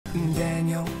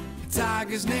Daniel,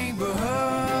 Tiger's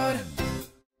Neighborhood.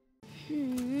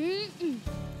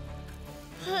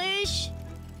 Push.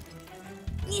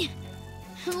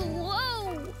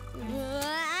 Whoa.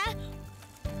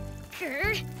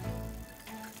 Grr.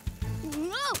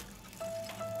 Whoa.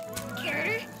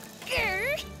 Grr.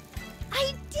 Grr.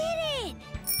 I did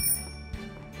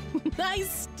it!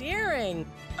 Nice steering.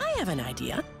 I have an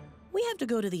idea. We have to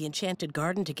go to the Enchanted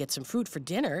Garden to get some fruit for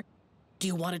dinner. Do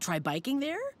you want to try biking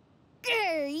there?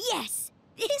 Grr, yes!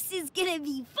 This is gonna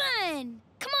be fun!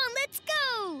 Come on, let's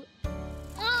go!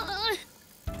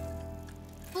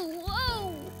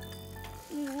 Whoa!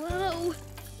 Whoa!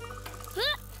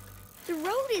 Huh. The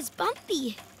road is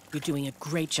bumpy. You're doing a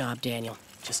great job, Daniel.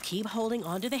 Just keep holding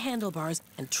onto the handlebars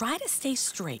and try to stay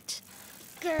straight.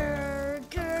 Grr,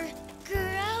 grr,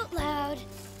 grr out loud.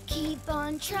 Keep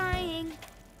on trying,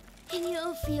 and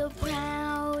you'll feel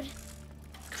proud.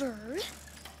 Grr,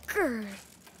 grr,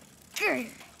 grr.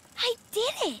 I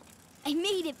did it! I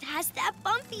made it past that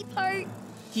bumpy part.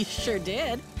 You sure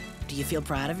did. Do you feel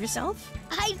proud of yourself?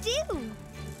 I do.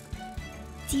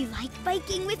 Do you like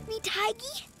biking with me,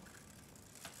 Tiggy?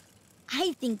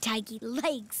 I think Tiggy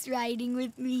likes riding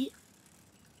with me.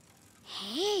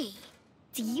 Hey,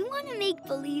 do you want to make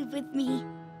believe with me?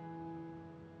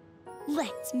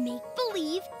 Let's make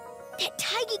believe that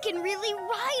Tiggy can really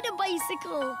ride a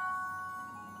bicycle.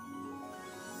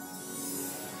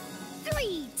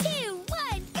 3, 2,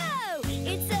 1, go!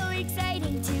 It's so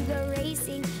exciting to go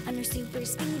racing on our super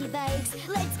speedy bikes.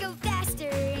 Let's go faster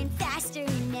and faster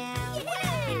now.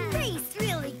 Yeah! And race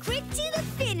really quick to the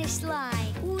finish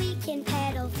line. We can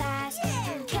pedal fast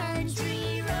through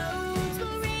country roads.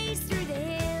 We'll race through the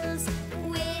hills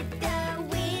with the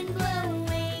wind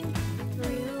blowing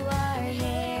through our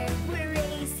hair. We're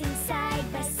racing side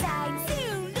by side.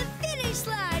 Soon the finish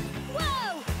line.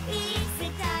 Whoa! It's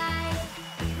the time.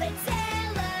 Let's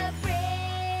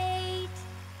celebrate.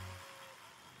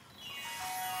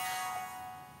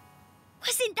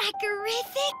 Wasn't that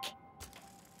terrific?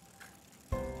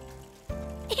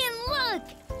 And look!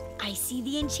 I see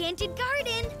the Enchanted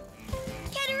Garden.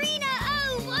 Katerina,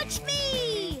 oh, watch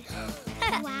me!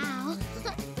 Wow.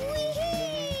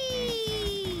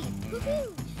 Whee!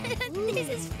 Woohoo! This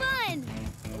is fun.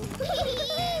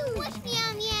 Watch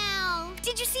Meow Meow.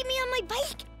 Did you see me on my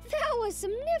bike? That was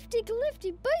some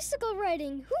nifty-glifty bicycle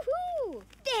riding. Hoo-hoo!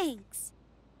 Thanks.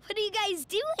 What are you guys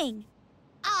doing?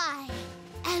 I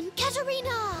am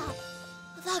Katerina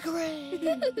the Great.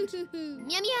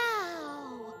 Meow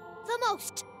Meow. The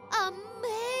most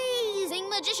amazing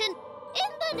magician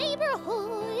in the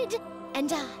neighborhood.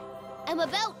 And I am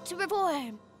about to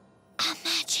perform a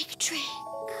magic trick.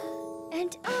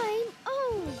 And I'm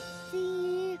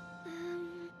the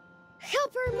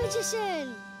helper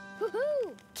magician.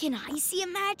 Woohoo! Can I see a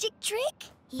magic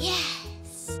trick?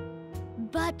 Yes.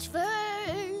 But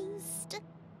first,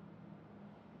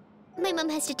 my mom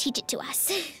has to teach it to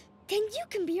us. Then you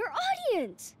can be our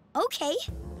audience. Okay.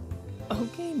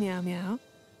 Okay, Meow Meow.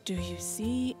 Do you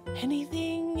see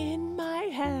anything in my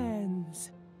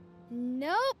hands?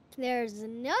 Nope, there's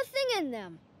nothing in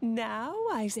them. Now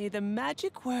I say the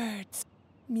magic words.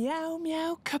 Meow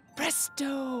Meow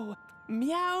Capresto.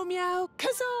 Meow Meow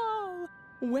Kazal.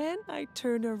 When I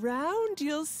turn around,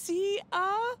 you'll see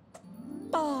a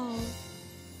ball.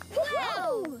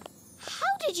 Whoa!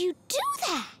 How did you do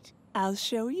that? I'll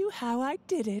show you how I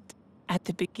did it. At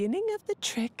the beginning of the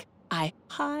trick, I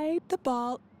hide the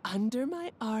ball under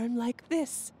my arm like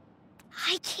this.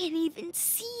 I can't even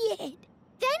see it.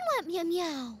 Then what, Meow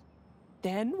Meow?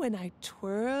 Then when I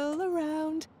twirl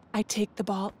around, I take the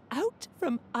ball out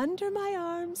from under my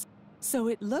arms so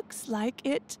it looks like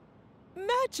it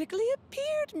magically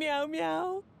appeared, Meow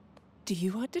Meow. Do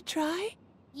you want to try?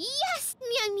 Yes,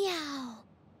 Meow Meow.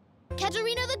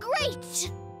 Katerina the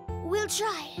Great. We'll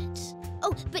try it.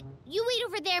 Oh, but you wait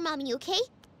over there, Mommy, okay?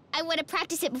 I want to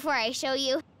practice it before I show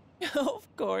you. Of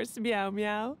course, Meow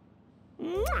Meow.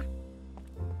 Mwah!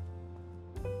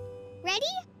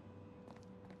 Ready?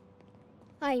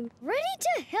 I'm ready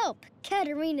to help,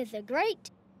 Katerina the Great.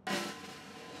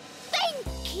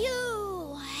 Thank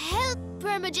you,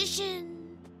 helper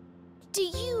magician. Do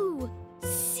you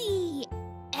see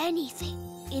anything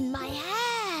in my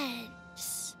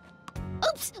hands?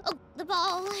 Oops! Oh, the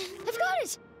ball. I've got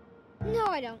it. No,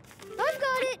 I don't. I've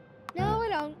got it. No, I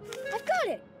don't. I've got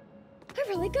it. I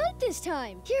really got it this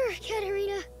time. Here,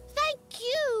 Katerina. Thank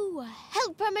you,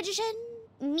 helper magician.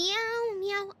 Meow,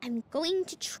 meow. I'm going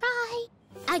to try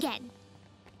again.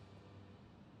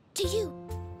 Do you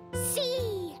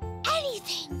see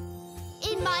anything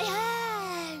in my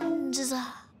hands?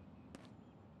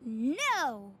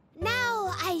 No.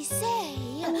 Now I say,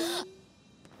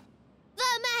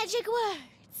 magic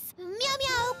words. Meow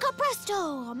meow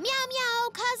capresto, meow meow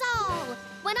kazal.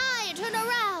 When I turn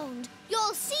around,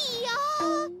 you'll see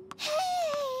a... Hey!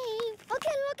 Look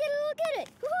at it!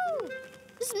 Woohoo!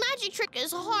 This magic trick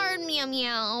is hard, meow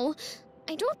meow.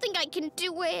 I don't think I can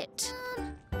do it.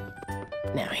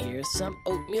 Now here's some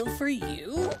oatmeal for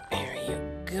you. There you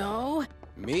go.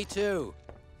 Me too.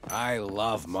 I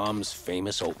love Mom's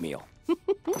famous oatmeal.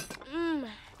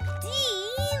 Delicious.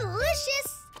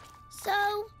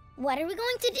 So, what are we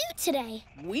going to do today?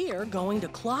 We're going to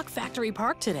Clock Factory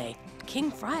Park today. King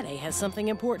Friday has something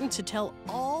important to tell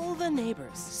all the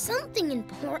neighbors. Something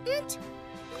important?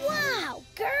 Wow,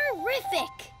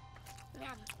 terrific!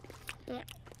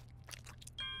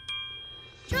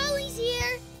 Charlie's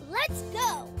here. Let's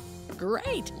go!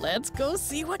 Great, let's go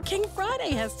see what King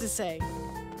Friday has to say.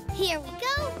 Here we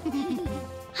go.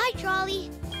 Hi, Charlie.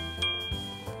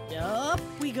 Up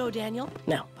we go, Daniel.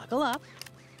 Now, buckle up.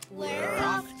 We're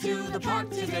off to the park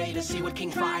today to see what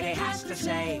King Friday has to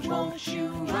say. Won't you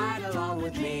ride along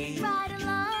with me? Ride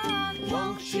along.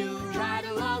 Won't you ride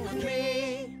along with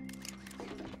me?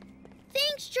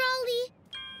 Thanks, Charlie.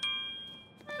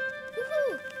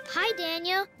 Woohoo. Hi,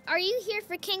 Daniel. Are you here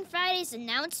for King Friday's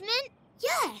announcement?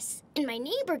 Yes, and my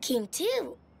neighbor came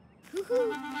too.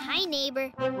 Woohoo. Hi, neighbor.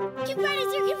 King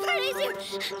Friday's here, King Friday's here!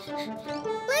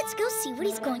 Let's go see what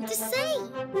he's going to say.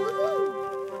 Woohoo!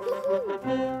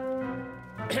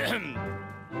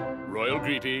 Royal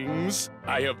greetings.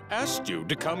 I have asked you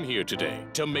to come here today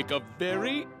to make a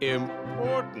very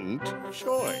important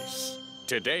choice.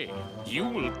 Today, you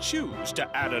will choose to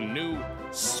add a new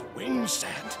swing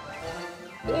set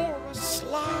or a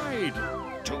slide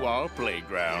to our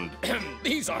playground.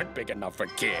 These aren't big enough for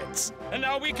kids. And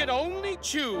now we can only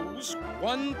choose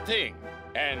one thing.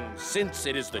 And since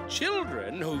it is the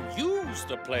children who use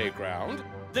the playground,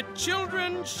 the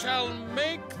children shall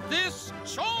make this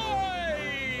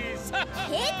choice!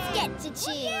 Kids get to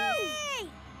choose.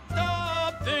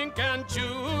 Stop, think, and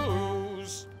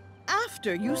choose.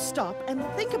 After you stop and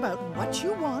think about what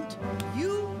you want,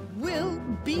 you will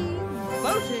be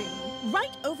voting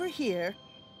right over here.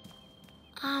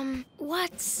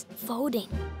 What's voting?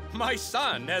 My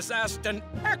son has asked an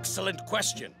excellent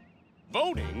question.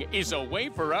 Voting is a way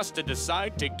for us to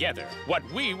decide together what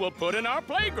we will put in our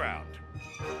playground.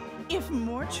 If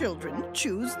more children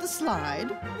choose the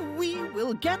slide, we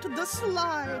will get the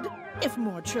slide. If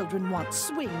more children want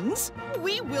swings,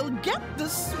 we will get the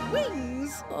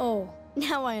swings. Oh,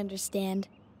 now I understand.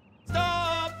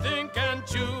 Stop, think, and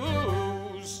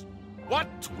choose. What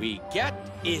we get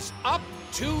is up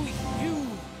to you.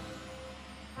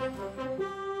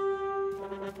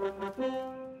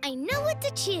 I know what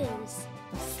to choose.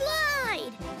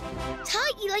 Slide!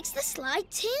 Tiggy likes the slide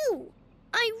too.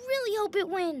 I really hope it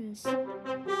wins.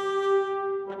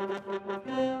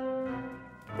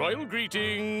 Royal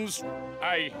greetings.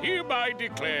 I hereby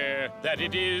declare that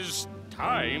it is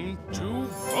time to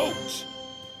vote.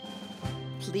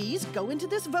 Please go into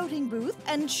this voting booth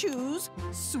and choose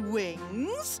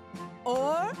swings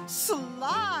or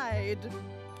slide.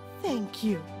 Thank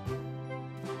you.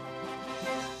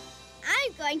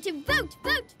 I'm going to vote.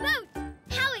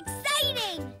 How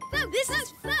exciting! Vote. This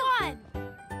is fun.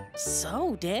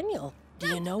 So, Daniel, do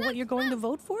you know what you're going to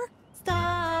vote for?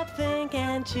 Stop, think,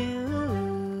 and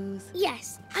choose.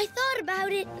 Yes, I thought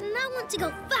about it, and I want to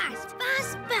go fast.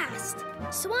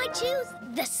 So I choose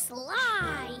the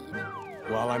slide.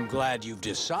 Well, I'm glad you've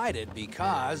decided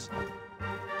because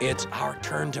it's our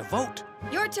turn to vote.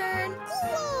 Your turn.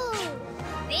 Whoa!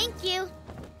 Thank you.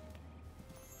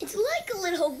 It's like a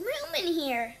little room in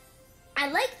here. I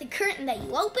like the curtain that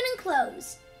you open and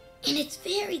close. And it's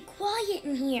very quiet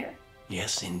in here.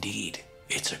 Yes, indeed.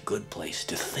 It's a good place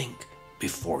to think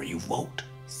before you vote.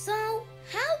 So,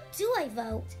 how do I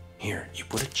vote? Here, you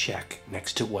put a check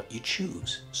next to what you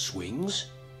choose, swings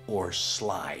or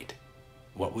slide.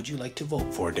 What would you like to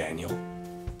vote for, Daniel?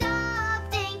 Stop,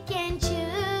 think, and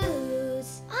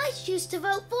choose. I choose to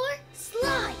vote for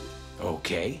slide.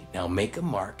 Okay, now make a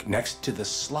mark next to the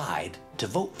slide to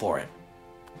vote for it.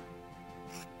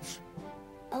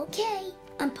 Okay,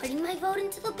 I'm putting my vote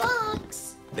into the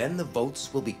box. Then the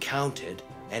votes will be counted,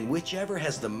 and whichever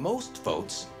has the most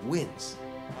votes wins.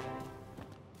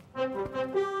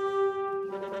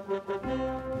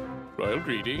 Royal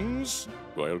greetings.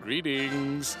 Royal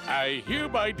greetings. I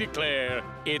hereby declare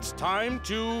it's time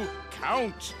to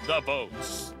count the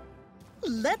votes.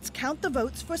 Let's count the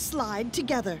votes for slide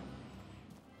together.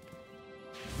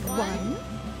 1,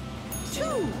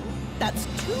 2. That's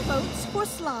 2 votes for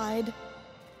slide.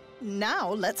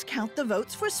 Now let's count the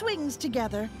votes for swings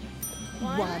together.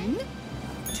 1,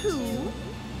 2,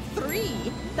 3.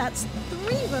 That's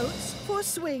 3 votes for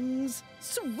swings.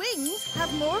 Swings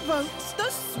have more votes. The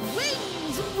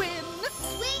swings win.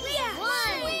 Swings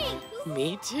won!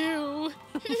 Me too.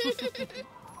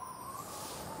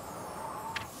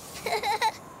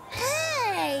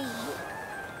 Hey!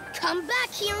 Come back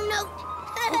here, Note.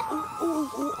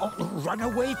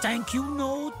 Runaway thank you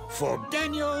note for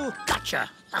Daniel. Gotcha.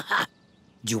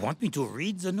 Do you want me to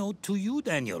read the note to you,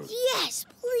 Daniel? Yes,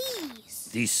 please.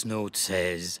 This note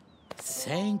says,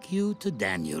 thank you to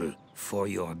Daniel for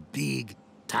your big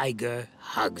tiger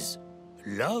hugs.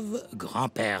 Love,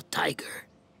 Grand-Père Tiger.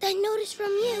 That note is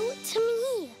from you to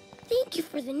me. Thank you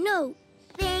for the note.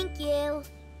 Thank you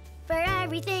for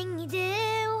everything you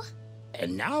do.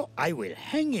 And now I will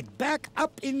hang it back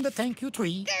up in the thank you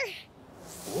tree.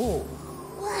 Oh,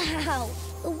 Wow,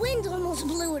 the wind almost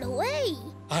blew it away.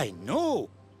 I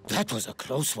know. That was a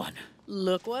close one.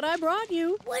 Look what I brought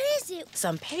you. What is it?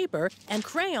 Some paper and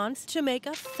crayons to make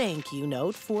a thank you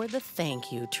note for the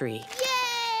thank you tree.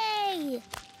 Yay!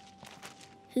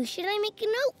 Who should I make a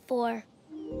note for?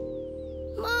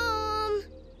 Mom,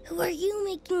 who are you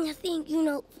making a thank you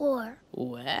note for?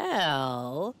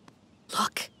 Well,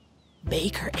 look.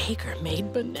 Baker Acre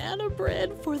made banana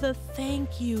bread for the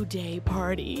thank you day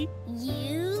party.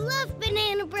 You love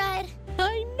banana bread.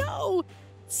 I know.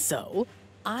 So,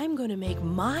 I'm going to make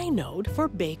my note for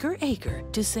Baker Acre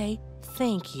to say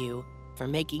thank you for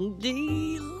making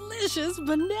delicious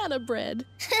banana bread.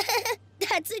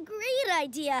 That's a great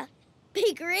idea.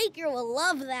 Baker Acre will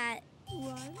love that.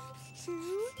 1,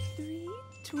 2, 3,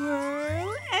 twirl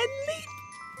and leap.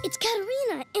 It's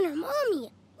Katerina and her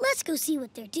mommy. Let's go see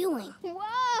what they're doing.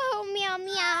 Whoa, meow,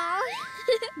 meow.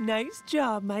 Nice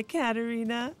job, my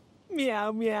Katerina.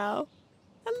 Meow, meow.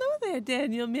 Hello there,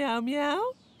 Daniel. Meow,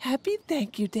 meow. Happy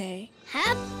Thank You Day.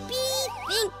 Happy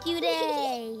Thank You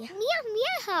Day. Meow,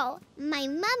 meow. My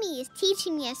mummy is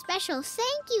teaching me a special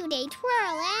thank you day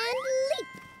twirl and leap.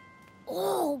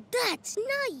 Oh, that's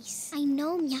nice. I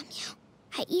know, meow, meow.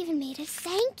 I even made a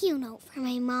thank you note for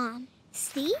my mom.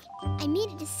 See? I made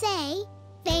it to say,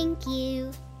 thank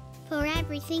you for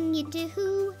everything you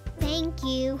do. Thank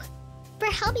you for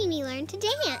helping me learn to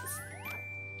dance.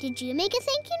 Did you make a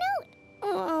thank you note?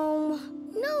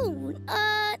 No,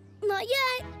 not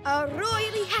yet. A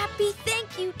royally happy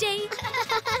thank you day.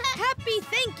 Happy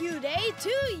thank you day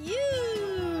to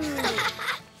you.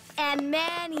 And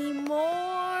many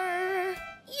more.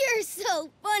 You're so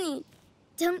funny,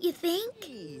 don't you think?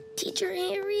 Teacher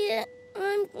Harriet,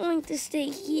 I'm going to stay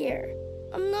here.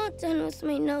 I'm not done with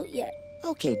my note yet.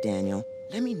 Okay, Daniel.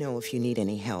 Let me know if you need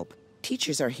any help.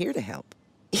 Teachers are here to help,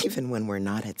 even when we're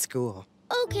not at school.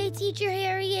 Okay, Teacher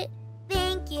Harriet.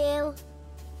 Thank you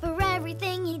for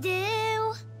everything you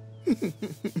do.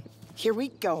 Here we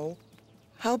go.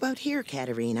 How about here,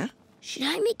 Katerina? Should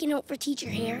I make a note for Teacher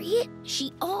Harriet?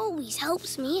 She always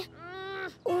helps me.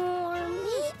 Or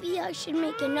maybe I should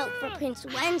make a note for Prince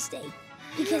Wednesday,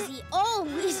 because he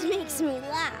always makes me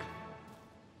laugh.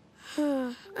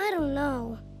 I don't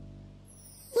know.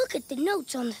 Look at the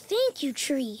notes on the thank you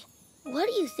tree. What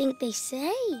do you think they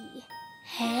say?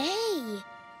 Hey,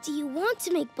 do you want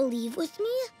to make believe with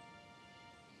me?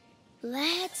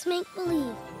 Let's make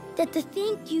believe that the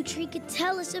thank you tree could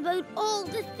tell us about all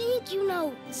the thank you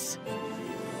notes.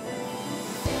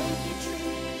 Thank you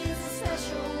tree is a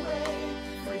special way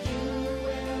for you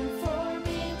and for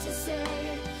me to say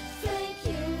thank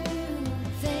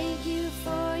you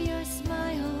for your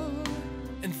smile,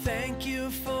 and thank you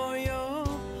for your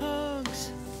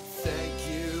hugs. Thank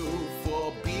you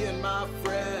for being my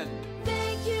friend.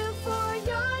 Thank you for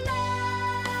your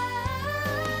love.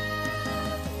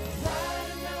 Write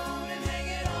a note and hang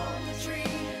it on the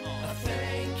tree. A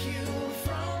thank you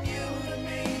from you to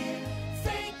me.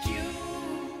 Thank you.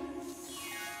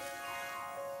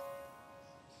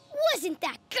 Wasn't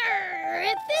that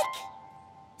terrific?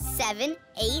 7,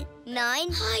 8,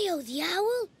 9. Hi-yo, the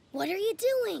owl. What are you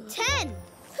doing? 10.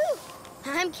 Whew.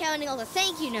 I'm counting all the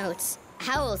thank you notes.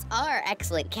 Owls are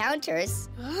excellent counters.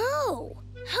 Oh,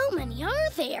 how many are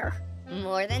there?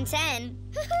 More than 10.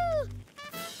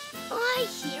 I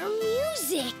hear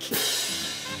music.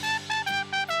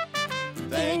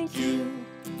 Thank you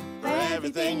for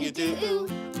everything you do.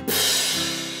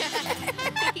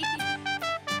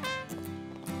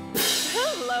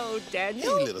 Hello,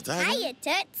 Daniel. Hey, little tiger. Hiya,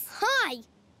 Toots. Hi.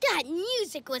 That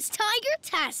music was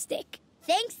tiger-tastic.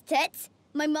 Thanks, Toots.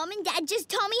 My mom and dad just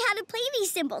taught me how to play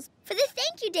these cymbals for the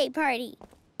thank you day party.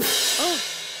 Oh,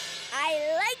 I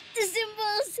like the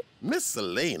cymbals. Miss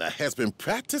Elaina has been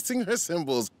practicing her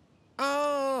cymbals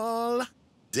all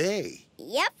day.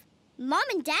 Yep. Mom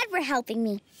and dad were helping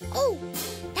me. Oh,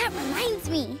 that That reminds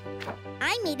me.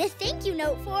 I made a thank you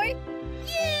note for you.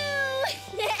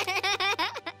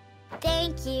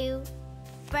 Thank you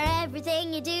for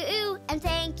everything you do, and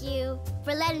thank you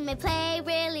for letting me play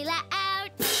really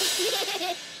loud.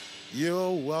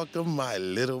 You're welcome, my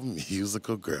little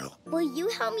musical girl. Will you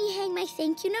help me hang my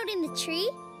thank you note in the tree?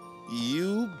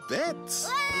 You bet.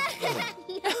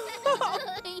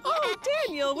 Oh,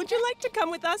 Daniel, would you like to come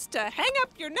with us to hang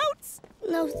up your notes?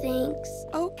 No, thanks.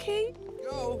 Okay.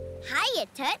 Go. Hiya,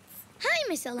 Toots. Hi,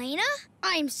 Miss Elaina.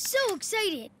 I'm so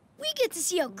excited. We get to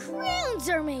see how crowns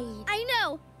are made. I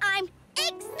know. I'm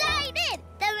excited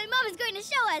that my mom is going to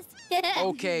show us.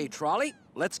 Okay, Trolley,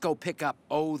 let's go pick up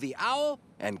O the Owl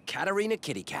and Katerina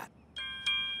Kittycat.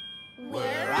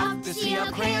 We're off to see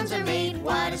how crayons are made.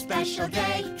 What a special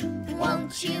day.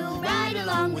 Won't you ride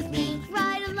along with me?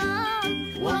 Ride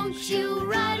along. Won't you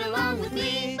ride along with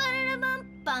me?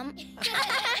 Bum.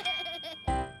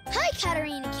 Hi,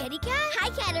 Katerina Kittycat. Hi,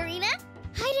 Katerina.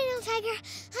 Hi, Dino Tiger.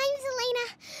 I'm Elaina.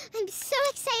 I'm so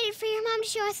excited for your mom to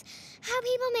show us how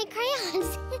people make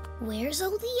crayons. Where's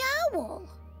O the Owl?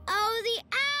 Oh, the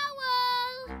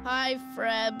owl! Hi,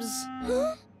 Frebs.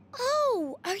 Huh?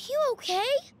 Oh, are you okay?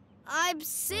 I'm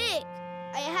sick.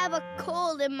 I have a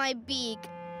cold in my beak.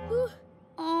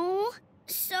 Oh,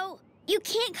 so you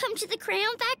can't come to the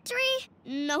crayon factory?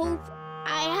 Nope.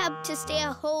 I have to stay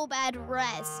at home and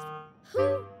rest.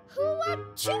 Who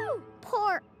want you?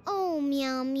 Poor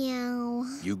Meow Meow.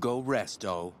 You go rest,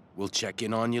 O. We'll check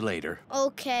in on you later.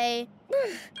 Okay.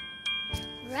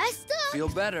 Rest up. Feel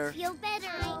better. Feel better.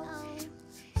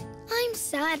 I'm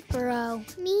sad for O.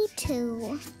 Me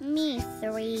too. Me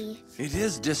 3. It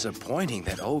is disappointing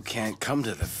that O can't come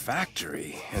to the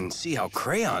factory and see how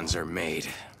crayons are made.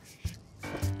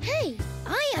 Hey,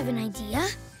 I have an idea.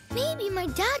 Maybe my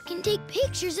dad can take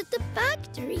pictures at the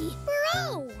factory for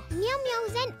O. Meow Meow,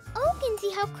 then O can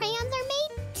see how crayons are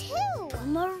made too.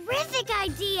 Terrific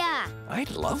idea.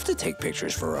 I'd love to take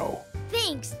pictures for O.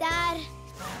 Thanks, Dad.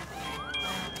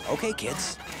 Okay,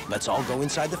 kids, let's all go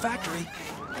inside the factory.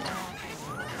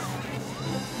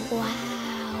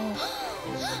 Wow.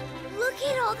 Look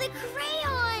at all the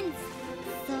crayons.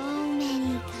 So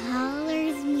many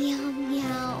colors, Meow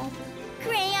Meow.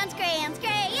 Crayons, crayons,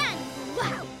 crayons.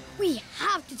 Wow. We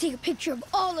have to take a picture of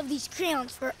all of these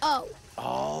crayons for O.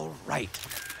 All right.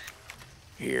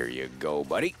 Here you go,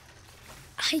 buddy.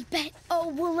 I bet O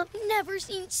will have never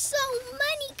seen so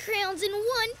many crayons in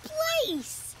one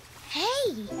place.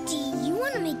 Hey, do you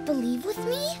want to make believe with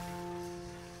me?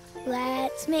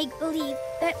 Let's make believe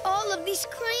that all of these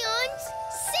crayons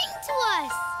sing to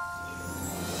us.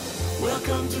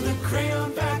 Welcome to the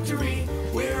crayon factory.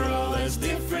 We're all as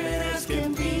different as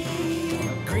can be.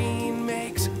 Green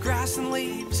makes grass and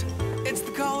leaves. It's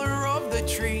the color of the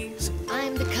trees.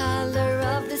 I'm the color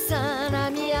of the sun.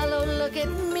 I'm yellow, look at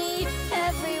me,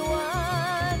 everyone.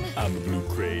 I'm a blue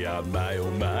crayon, my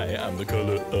oh my. I'm the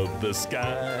color of the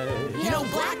sky. You know,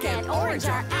 black and orange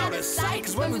are out of sight,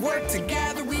 'cause when we work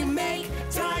together, we make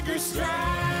tiger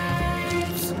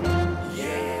stripes.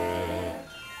 Yeah.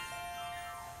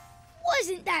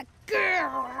 Wasn't that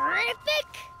terrific?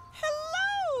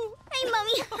 Hello! Hi,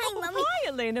 Mommy. Hi, Mommy. Hi,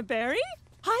 Elaina Berry.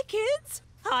 Hi, kids.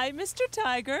 Hi, Mr.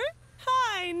 Tiger.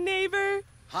 Hi, neighbor.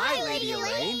 Hi, Lady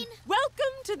Elaine.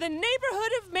 Welcome to the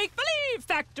Neighborhood of Make Believe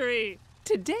factory.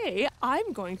 Today,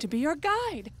 I'm going to be your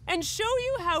guide and show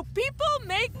you how people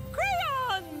make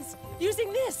crayons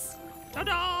using this,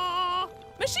 ta-da,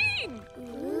 machine.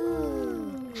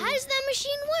 Ooh. How does that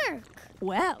machine work?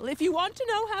 Well, if you want to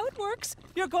know how it works,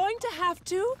 you're going to have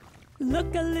to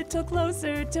look a little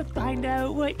closer to find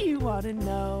out what you want to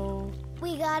know.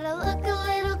 We gotta look a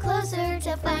little closer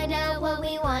to find out what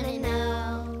we want to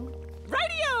know.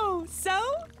 Radio! So,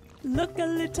 look a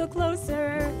little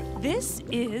closer. This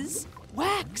is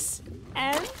wax.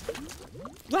 And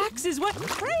wax is what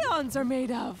crayons are made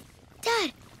of.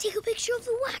 Dad, take a picture of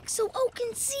the wax so O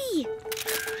can see.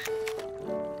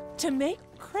 To make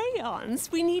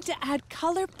crayons, we need to add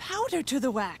color powder to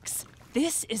the wax.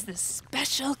 This is the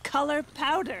special color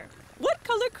powder. What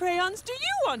color crayons do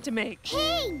you want to make?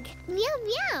 Pink. Meow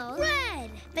Meow.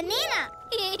 Red. Banana.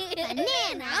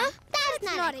 Banana?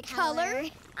 That's not a color.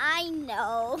 I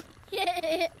know.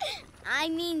 I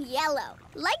mean yellow,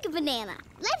 like a banana.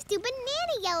 Let's do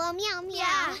banana yellow, Meow Meow.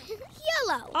 Yeah,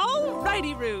 yellow.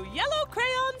 Alrighty, Roo. Yellow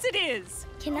crayons it is.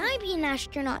 Can I be an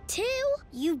astronaut too?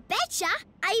 You betcha.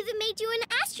 I even made you an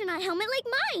astronaut helmet like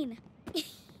mine.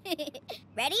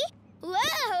 Ready?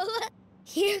 Whoa!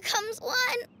 Here comes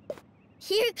one.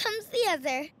 Here comes the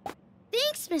other.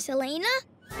 Thanks, Miss Elaina.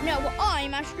 Now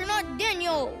I'm astronaut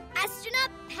Daniel. Astronaut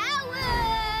power!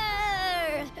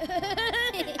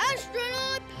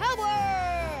 Astronaut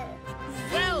power!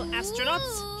 Well,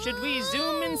 astronauts, should we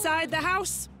zoom inside the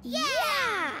house?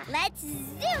 Yeah! Let's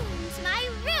zoom to my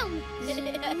room. Zoom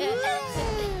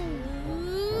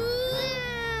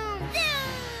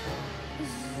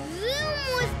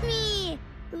with me!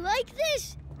 Like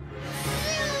this!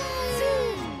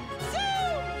 Zoom!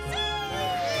 Zoom!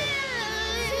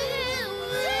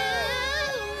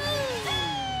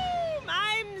 Zoom!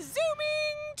 I'm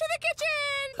zooming to the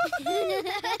kitchen!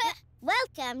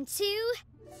 Welcome to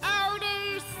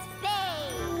outer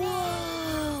space.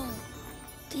 Whoa!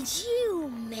 Did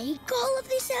you make all of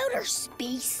this outer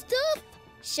space stuff?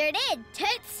 Sure did,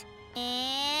 Toots.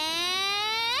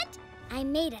 And I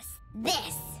made us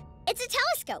this. It's a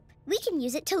telescope. We can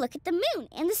use it to look at the moon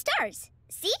and the stars.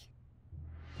 See?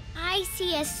 I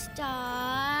see a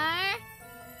star.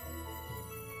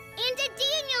 And a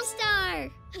Daniel star.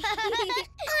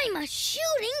 I'm a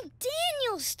shooting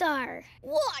Daniel star.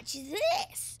 Watch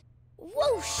this.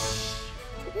 Whoosh!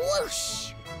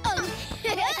 Whoosh! Oh.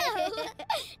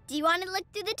 Do you want to look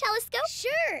through the telescope?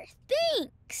 Sure,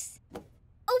 thanks.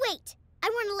 Oh, wait. I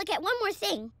want to look at one more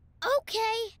thing.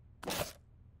 Okay.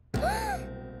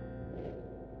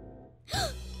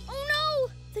 Oh no!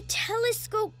 The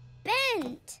telescope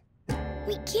bent.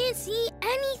 We can't see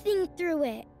anything through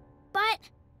it. But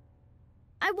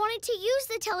I wanted to use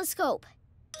the telescope.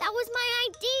 That was my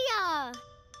idea.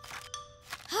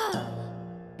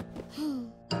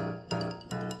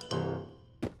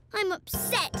 I'm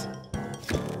upset.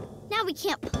 Now we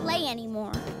can't play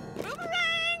anymore.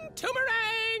 Boomerang!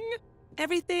 Toomerang!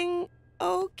 Everything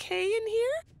okay in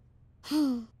here?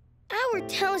 Our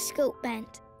telescope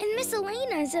bent, and Miss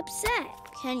Elaina is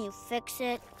upset. Can you fix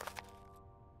it?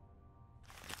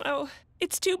 Oh,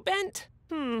 it's too bent.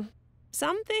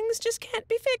 Some things just can't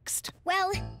be fixed.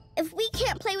 Well, if we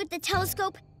can't play with the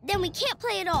telescope, then we can't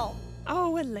play at all.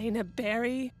 Oh, Elaina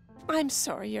Berry, I'm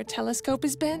sorry your telescope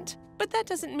is bent, but that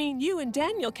doesn't mean you and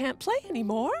Daniel can't play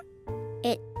anymore.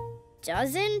 It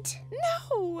doesn't?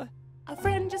 No! A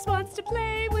friend just wants to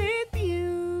play with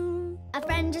you. A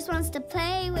friend just wants to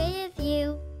play with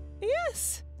you.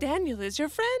 Yes, Daniel is your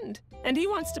friend, and he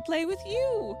wants to play with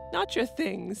you, not your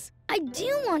things. I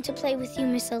do want to play with you,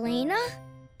 Miss Elaina.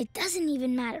 It doesn't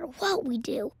even matter what we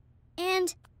do.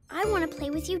 And I want to play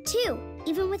with you too,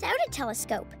 even without a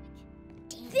telescope.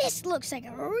 This looks like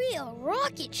a real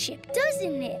rocket ship,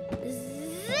 doesn't it?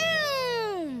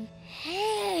 Zoom!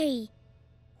 Hey,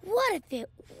 what if it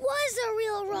was a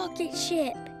real rocket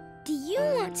ship? Do you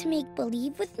want to make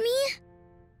believe with me?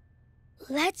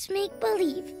 Let's make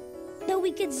believe that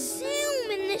we could zoom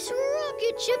in this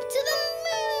rocket ship to the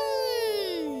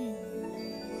moon.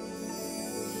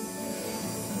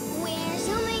 We're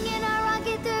zooming in our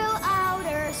rocket through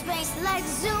outer space. Let's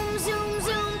zoom, zoom,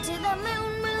 zoom to the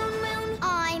moon, moon, moon.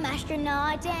 I'm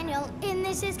astronaut Daniel, and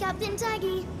this is Captain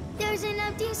Tiggy. There's an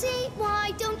empty seat.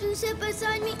 Why don't you sit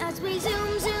beside me as we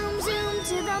zoom, zoom, zoom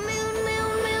to the moon,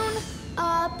 moon, moon.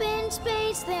 Up in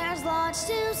space, there's lots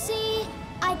to see.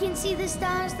 I can see the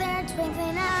stars, they're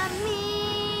twinkling at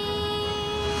me.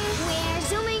 We're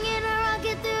zooming in a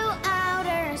rocket through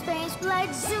outer space.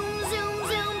 Let's zoom, zoom,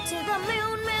 zoom to the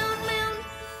moon, moon, moon.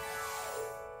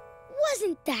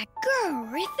 Wasn't that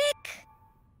terrific?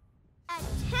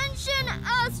 Attention,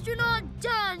 astronaut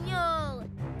Daniel!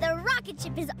 The rocket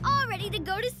ship is all ready to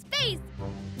go to space.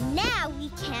 Now we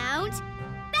count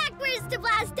backwards to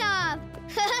blast off.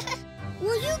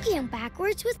 Will you count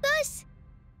backwards with us?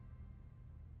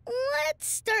 Let's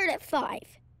start at 5.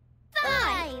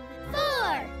 5,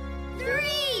 4, 3, 2,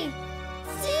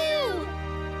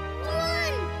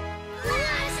 1.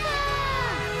 Blast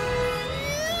off!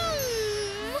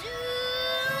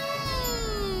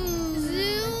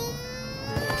 Zoom!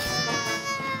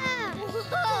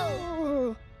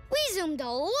 Whoa! We zoomed a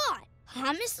lot,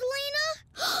 huh, Miss Elaina?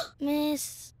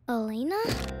 Miss Elaina?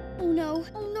 Oh no,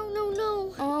 oh no, no,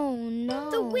 no. Oh no.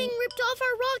 The wing ripped off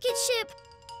our rocket ship.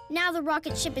 Now the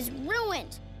rocket ship is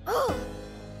ruined. Oh!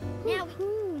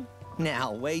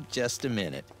 Now, wait just a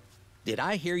minute. Did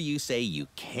I hear you say you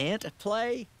can't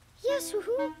play? Yes,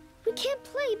 woohoo. We can't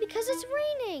play because it's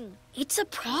raining. It's a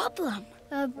problem.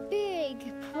 A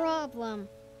big problem.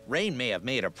 Rain may have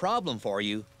made a problem for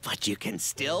you, but you can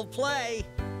still play.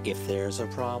 If there's a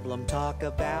problem, talk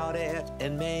about it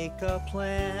and make a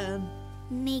plan.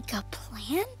 Make a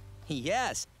plan?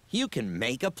 Yes, you can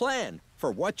make a plan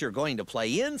for what you're going to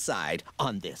play inside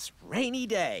on this rainy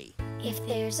day. If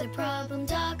there's a problem,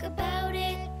 talk about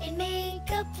it and make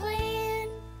a plan.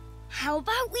 How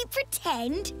about we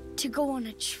pretend to go on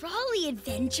a trolley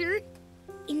adventure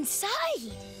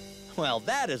inside? Well,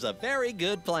 that is a very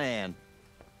good plan.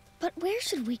 But where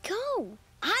should we go?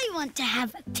 I want to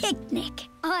have a picnic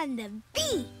on the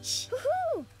beach.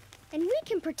 Woohoo! And we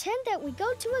can pretend that we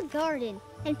go to a garden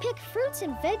and pick fruits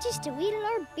and veggies to eat at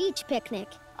our beach picnic.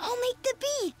 I'll make the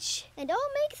beach. And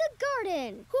I'll make the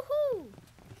garden. Woohoo!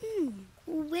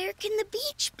 Where can the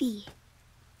beach be?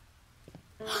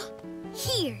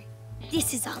 Here.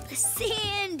 This is all the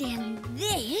sand, and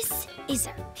this is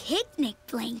our picnic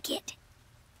blanket.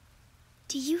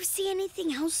 Do you see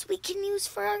anything else we can use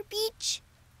for our beach?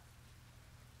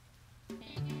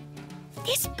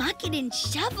 This bucket and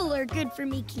shovel are good for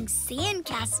making sand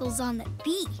castles on the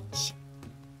beach.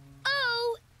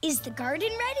 Oh, is the garden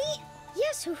ready?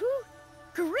 Yes, hoo-hoo.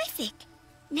 Terrific.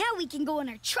 Now we can go on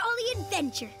our trolley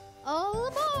adventure. All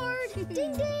aboard!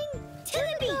 Ding, ding! To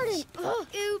the beach. Oh.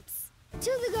 Oops.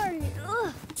 To the garden.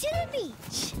 To the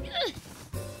beach.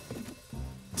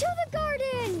 To the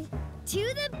garden.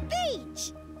 To the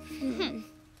beach.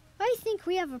 I think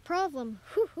we have a problem.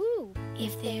 Hoo-hoo.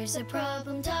 If there's a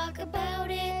problem, talk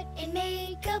about it and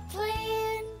make a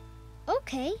plan.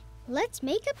 Okay, let's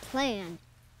make a plan.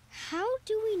 How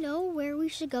do we know where we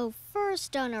should go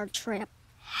first on our trip?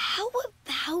 How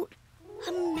about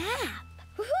a map?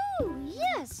 Woohoo!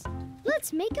 Yes!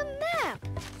 Let's make a map.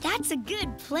 That's a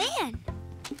good plan.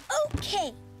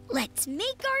 Okay, let's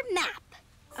make our map.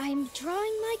 I'm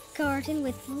drawing my garden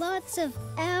with lots of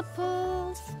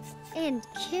apples and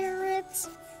carrots,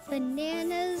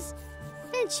 bananas,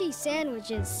 and cheese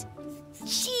sandwiches.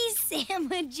 Cheese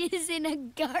sandwiches in a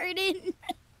garden?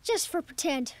 Just for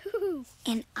pretend.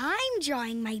 And I'm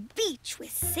drawing my beach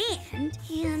with sand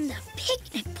and a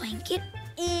picnic blanket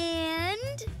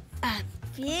and a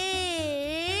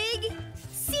big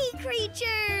sea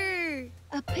creature.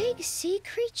 A big sea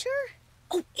creature?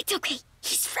 Oh, it's okay.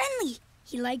 He's friendly.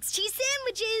 He likes cheese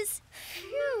sandwiches.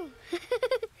 Phew.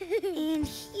 And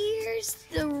here's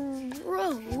the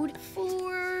road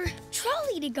for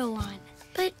trolley to go on.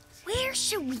 But where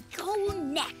should we go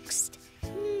next?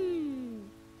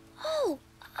 Oh,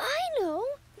 I know.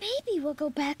 Maybe we'll go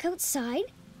back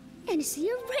outside and see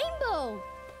a rainbow.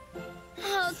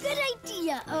 Oh, good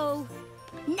idea, Oh.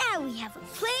 Now we have a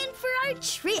plan for our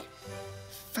trip.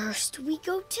 First, we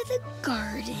go to the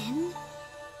garden,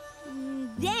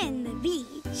 then the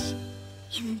beach,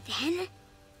 and then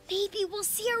maybe we'll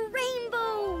see a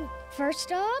rainbow. First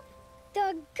stop,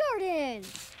 the garden.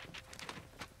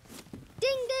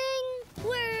 Ding, ding.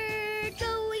 We're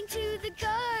going to the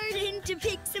garden to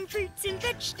pick some fruits and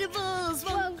vegetables.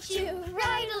 Won't you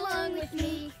ride along with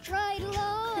me? Ride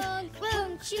along.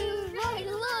 Won't you ride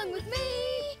along with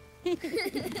me?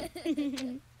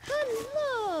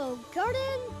 Hello,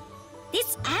 garden.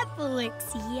 This apple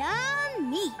looks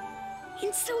yummy.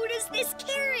 And so does this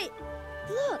carrot.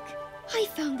 Look, I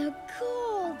found a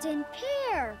golden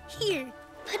pear. Here,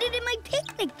 put it in my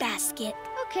picnic basket.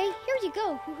 Okay, here you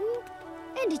go, hoo-hoo.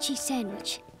 And a cheese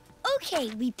sandwich.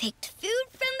 Okay, we picked food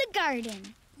from the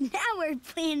garden. Now our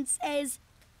plan says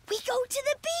we go to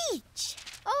the beach.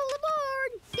 All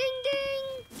aboard! Ding,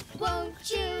 ding! Won't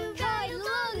you ride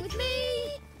along with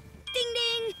me? Ding,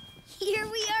 ding! Here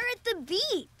we are at the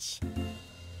beach.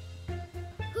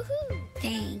 Hoo-hoo!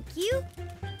 Thank you.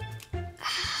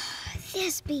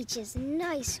 This beach is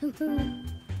nice, hoo-hoo.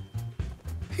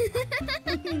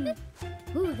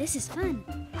 Ooh, this is fun.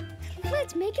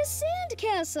 Let's make a sand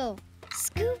castle.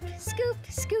 Scoop, scoop,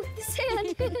 scoop the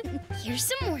sand. Here's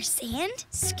some more sand.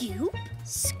 Scoop,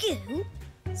 scoop,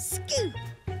 scoop.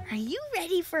 Are you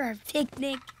ready for our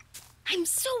picnic? I'm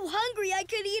so hungry I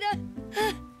could eat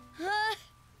a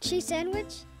cheese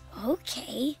sandwich?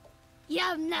 Okay.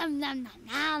 Yum, nom, nom, nom,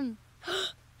 nom.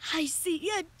 I see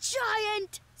a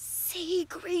giant sea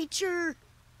creature.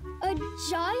 A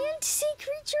giant sea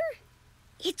creature?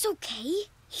 It's okay.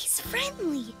 He's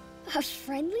friendly. A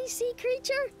friendly sea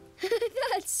creature?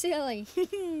 That's silly.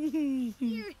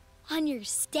 Here, on your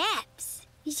steps.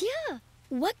 Yeah.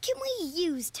 What can we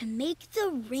use to make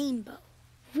the rainbow?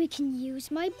 We can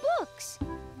use my books.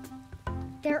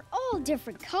 They're all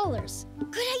different colors.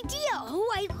 Good idea. Oh,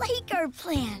 I like our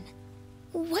plan.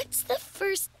 What's the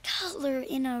first color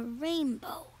in a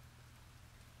rainbow?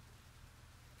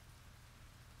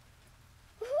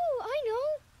 Ooh, I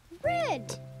know.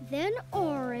 Red. Then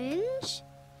orange.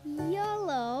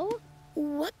 Yellow.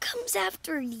 What comes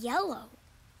after yellow?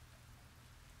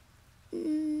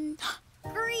 Green.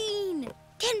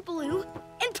 Then blue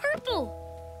and purple.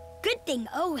 Good thing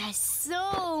O has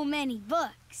so many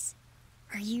books.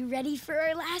 Are you ready for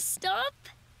our last stop?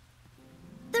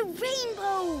 The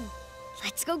rainbow.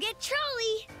 Let's go get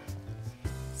Trolley.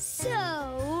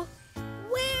 So,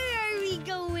 where are we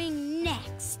going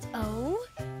next, O?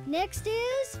 Next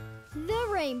is the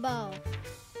rainbow.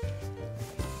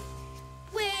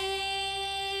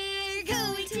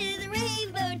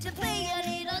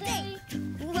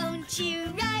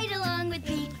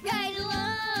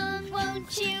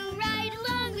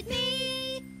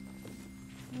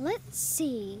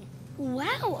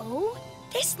 Oh,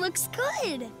 this looks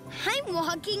good. I'm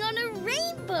walking on a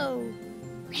rainbow.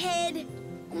 Red,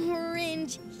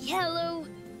 orange, yellow,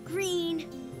 green,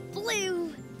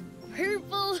 blue,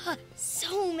 purple.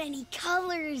 So many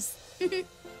colors.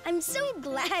 I'm so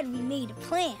glad we made a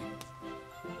plan.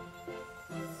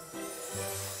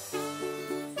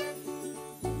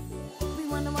 We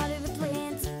want to water the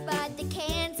plants, but the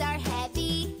cans are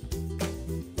heavy.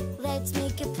 Let's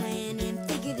make a plan and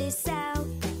figure this out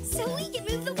so we can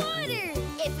move the water.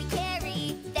 If we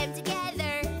carry them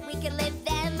together, we can lift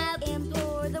them up and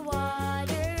pour the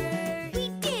water. We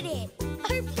did it!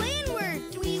 Our plan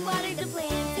worked! We watered the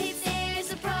plants. If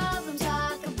there's a problem,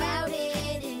 talk about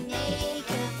it and make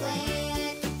a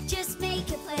plan. Just make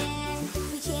a plan.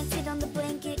 We can't sit on the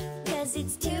blanket 'cause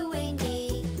it's too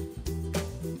windy.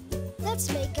 Let's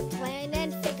make a plan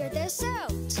and figure this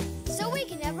out so we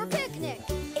can have our picnic.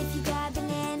 If you grab an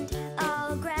end,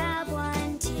 I'll grab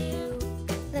one too.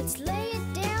 Let's lay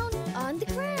it down on the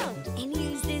ground And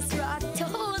use this rock to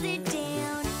hold it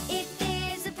down. If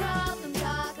there's a problem,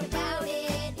 talk about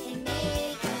it and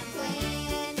make a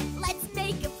plan. Let's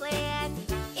make a plan.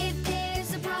 If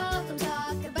there's a problem,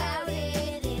 talk about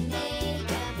it and make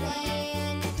a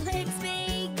plan. Let's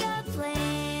make a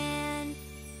plan.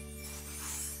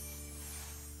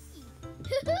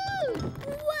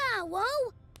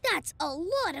 Wow, that's a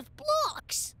lot of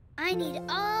blocks. I need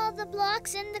all the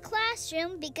blocks in the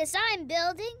classroom because I'm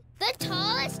building the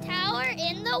tallest tower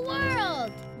in the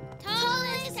world.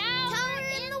 Tallest tower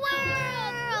in the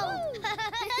world.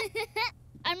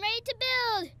 I'm ready to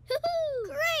build.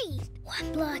 Great.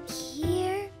 One block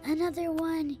here, another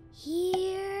one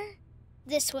here.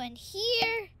 This one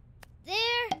here,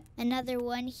 there, another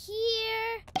one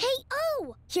here. Hey,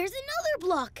 here's another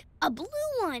block, a blue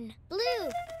one. Blue,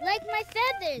 like my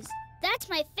feathers. That's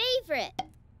my favorite.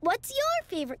 What's your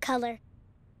favorite color?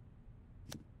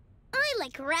 I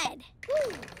like red.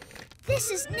 Ooh, this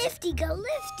is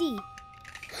nifty-go-lifty.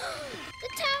 The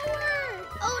tower!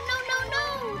 Oh, no.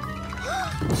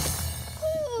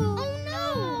 Oh,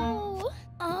 no.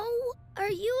 Oh, are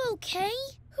you okay?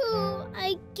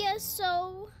 I guess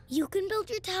so. You can build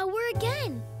your tower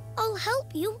again. I'll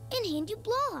help you and hand you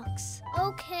blocks.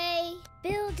 Okay,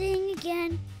 building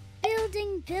again.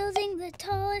 Building the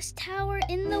tallest tower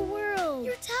in the world.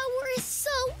 Your tower is so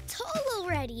tall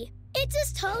already. It's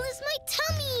as tall as my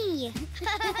tummy.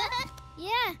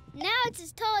 Yeah, now it's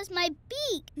as tall as my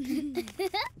beak.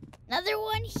 Another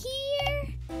one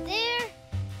here, there,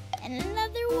 and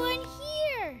another one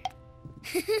here.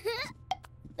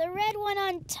 The red one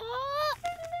on top.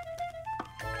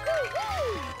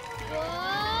 Whoa!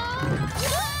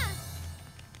 Ah!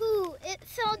 Ooh, it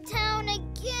fell down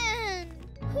again.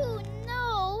 Oh,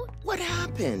 no. What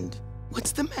happened?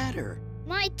 What's the matter?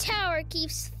 My tower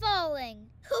keeps falling.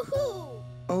 Hoo-hoo!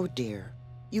 Oh, dear.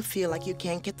 You feel like you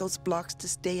can't get those blocks to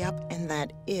stay up, and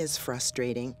that is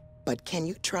frustrating. But can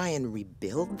you try and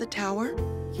rebuild the tower?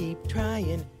 Keep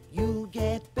trying, you'll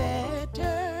get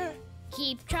better.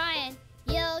 Keep trying,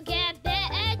 you'll get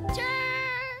better.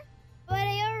 But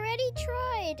I already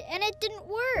tried, and it didn't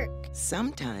work.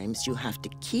 Sometimes you have to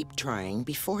keep trying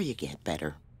before you get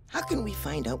better. How can we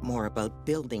find out more about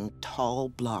building tall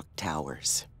block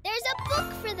towers? There's a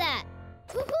book for that.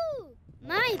 Woohoo!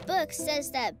 My book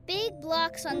says that big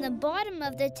blocks on the bottom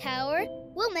of the tower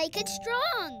will make it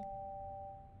strong.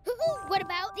 Woohoo! What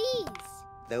about these?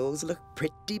 Those look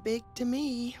pretty big to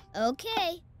me.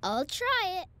 Okay, I'll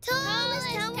try it. Tallest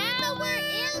tower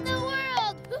in the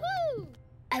world! Woohoo!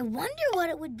 I wonder what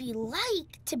it would be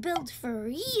like to build for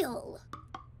real.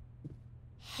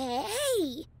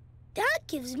 Hey, that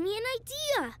gives me an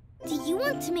idea. Do you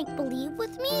want to make believe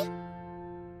with me?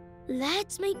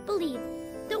 Let's make believe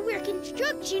that we're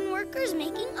construction workers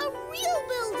making a real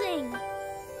building.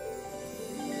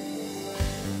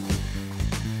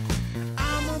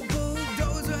 I'm a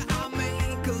bulldozer, I'll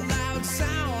make a loud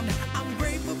sound. I'm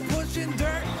great for pushing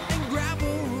dirt and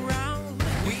gravel around.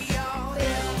 We all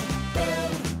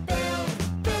build.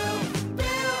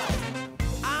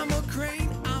 I'm a crane,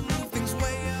 I move things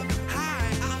way up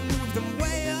high. I move them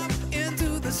way up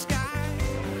into the sky.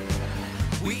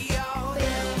 We all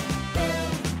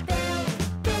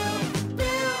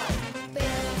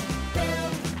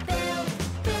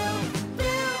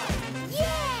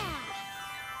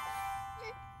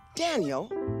Daniel,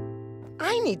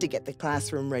 I need to get the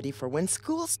classroom ready for when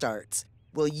school starts.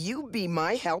 Will you be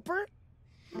my helper?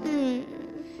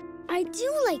 I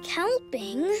do like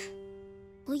helping.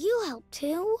 Will you help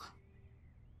too?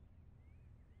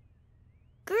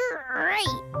 Great!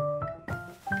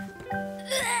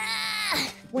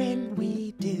 When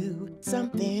we do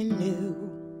something new,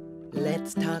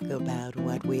 let's talk about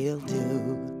what we'll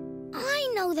do.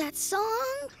 I know that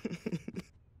song.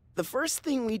 The first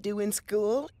thing we do in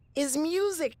school is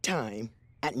music time.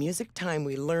 At music time,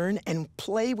 we learn and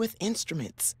play with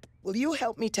instruments. Will you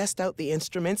help me test out the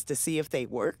instruments to see if they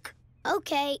work?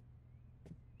 Okay.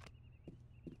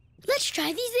 Let's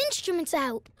try these instruments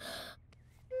out.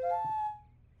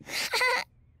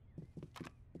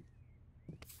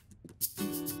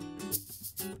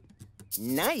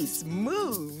 Nice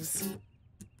moves.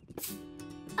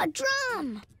 A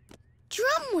drum.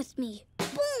 Drum with me.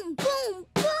 Boom, boom,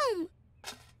 boom.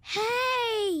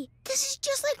 Hey, this is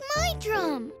just like my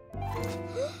drum.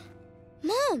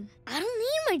 Mom, I don't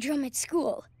need my drum at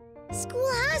school.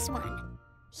 School has one.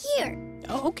 Here.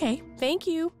 Oh, okay, thank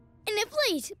you. And it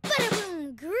plays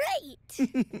ba-da-boom,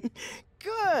 great.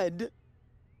 Good.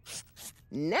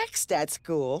 Next at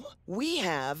school, we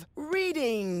have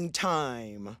reading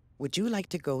time. Would you like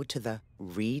to go to the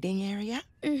reading area?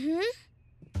 Mm-hmm.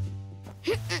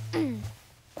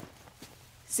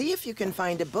 See if you can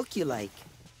find a book you like.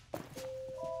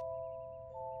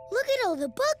 Look at all the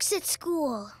books at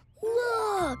school.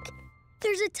 Look,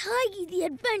 there's a Tiggy the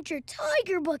Adventure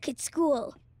Tiger book at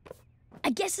school. I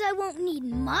guess I won't need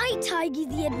my Tiggy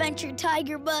the Adventure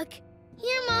Tiger book.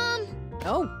 Here, Mom.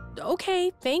 Oh,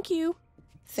 okay, thank you.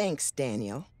 Thanks,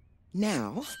 Daniel.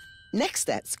 Now, next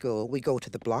at school, we go to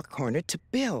the block corner to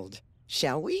build.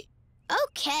 Shall we?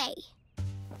 Okay.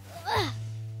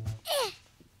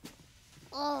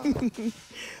 Oh.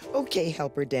 Okay,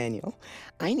 Helper Daniel.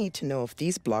 I need to know if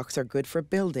these blocks are good for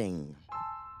building.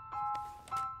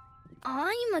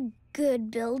 I'm a good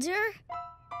builder.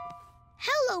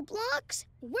 Hello, blocks.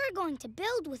 We're going to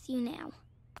build with you now.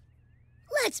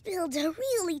 Let's build a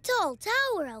really tall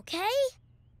tower, okay?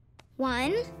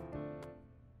 1,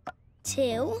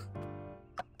 2,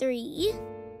 3,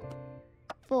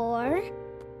 4,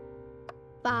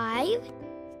 5,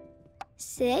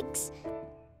 6,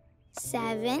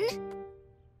 7,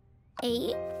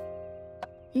 8,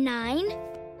 9,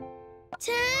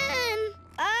 10.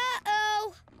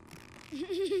 Uh-oh.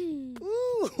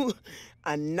 Ooh,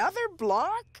 another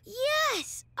block?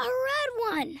 Yes, a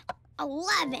red one.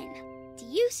 11. Do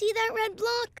you see that red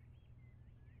block?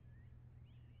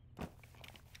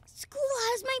 School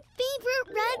has my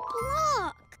favorite red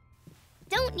block.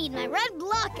 Don't need my red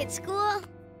block at school.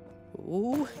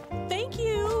 Ooh, thank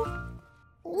you.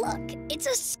 Look, it's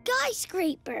a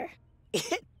skyscraper.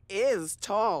 It is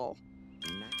tall.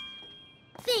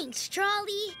 Thanks,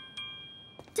 Trolley.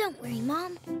 Don't worry,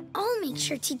 Mom. I'll make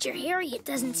sure Teacher Harriet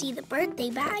doesn't see the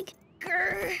birthday bag.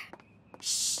 Grr.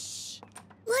 Shh.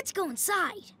 Let's go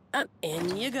inside.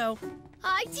 In you go.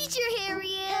 Hi, Teacher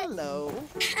Harriet. Hello.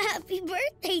 Happy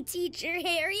birthday, Teacher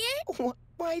Harriet.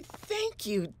 Why, thank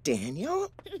you,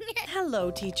 Daniel.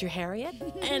 Hello, Teacher Harriet,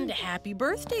 and happy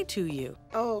birthday to you.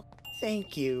 Oh,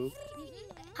 thank you.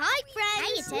 Hi,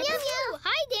 friends. Hi, it's Meow.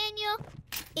 Hi, Daniel.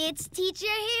 It's Teacher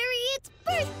Harriet's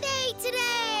birthday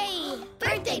today.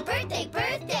 Birthday, birthday,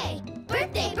 birthday.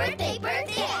 Birthday, birthday,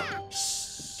 birthday.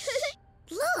 Shh.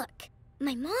 Look,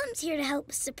 my mom's here to help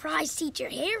us surprise Teacher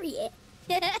Harriet.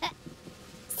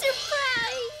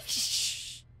 Surprise!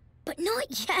 Shh. But not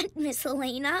yet, Miss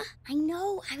Elaina. I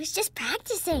know, I was just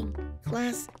practicing.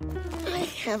 Class, I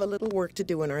have a little work to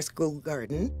do in our school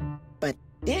garden, but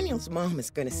Daniel's mom is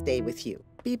going to stay with you.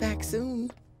 Be back soon.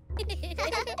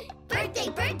 Birthday,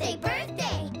 birthday,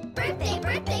 birthday. Birthday,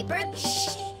 birthday, birthday.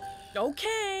 Shh.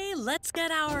 Okay, let's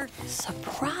get our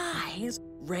surprise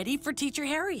ready for Teacher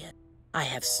Harriet. I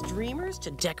have streamers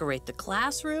to decorate the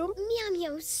classroom. Meow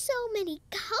Meow, so many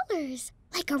colors.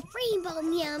 Like a rainbow,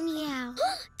 Meow Meow.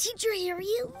 Teacher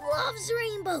Harriet loves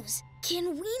rainbows.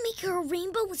 Can we make her a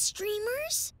rainbow with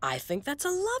streamers? I think that's a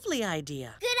lovely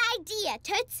idea. Good idea,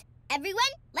 Toots.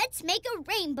 Everyone, let's make a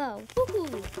rainbow.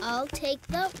 Woohoo! I'll take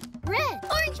the red.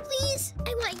 Orange, please.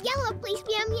 I want yellow, please,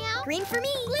 Meow Meow. Green for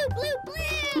me. Blue, blue,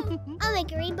 blue. I'll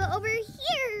make a rainbow over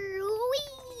here.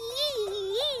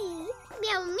 Whee!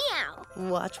 Meow Meow.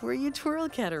 Watch where you twirl,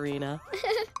 Katerina.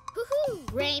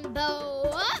 Woohoo! Rainbow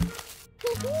up.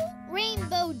 Woohoo!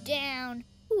 Rainbow down.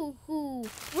 Woohoo!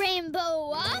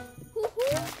 Rainbow up.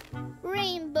 Woohoo!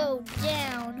 Rainbow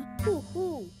down.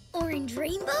 Woohoo! Orange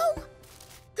rainbow?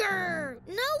 Grr!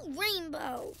 No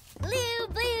rainbow. Blue,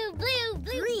 blue, blue,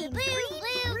 blue, Green, blue, green,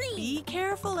 blue. green. Be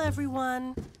careful,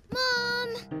 everyone.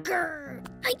 Mom! Grr!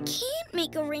 I can't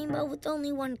make a rainbow with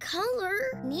only one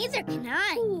color. Neither can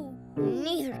I. Ooh,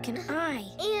 neither can I.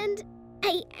 And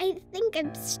I think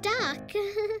I'm stuck.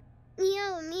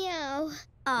 Meow, meow.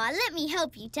 Aw, let me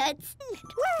help you, Toots.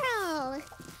 Twirl!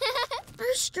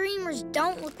 Our streamers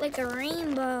don't look like a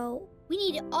rainbow. We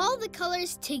need all the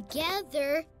colors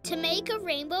together to make a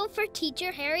rainbow for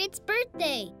Teacher Harriet's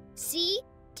birthday. See?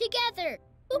 Together.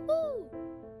 Woohoo!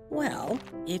 Well,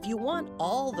 if you want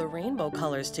all the rainbow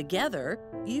colors together,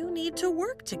 you need to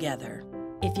work together.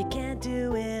 If you can't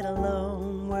do it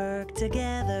alone, work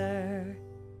together.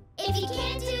 If you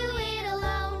can't do it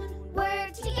alone,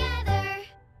 work together.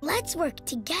 Let's work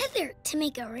together to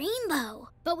make a rainbow.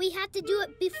 But we have to do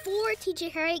it before Teacher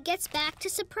Harriet gets back to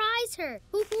surprise her.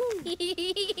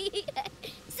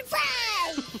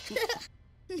 Surprise!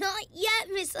 Not yet,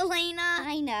 Miss Elaina.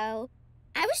 I know.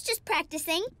 I was just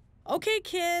practicing. Okay,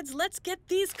 kids, let's get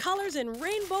these colors in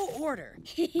rainbow order.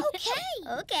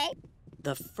 Okay.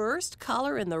 The first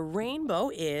color in the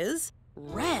rainbow is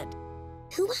red.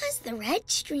 Who has the red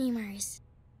streamers?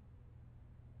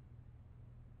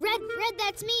 Red,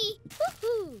 that's me.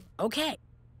 Woohoo! Okay,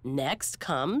 next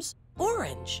comes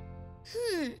orange.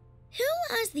 Who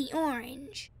has the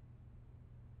orange?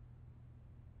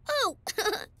 Oh,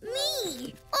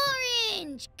 me!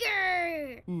 Orange!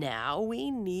 Grr! Now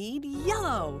we need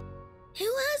yellow. Who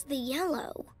has the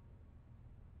yellow?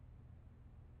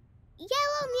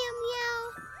 Yellow, meow, meow.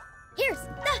 Here's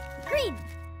the green.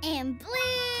 And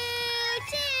blue,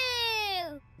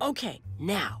 too. Okay,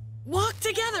 now walk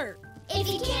together. If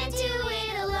you can't do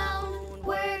it alone,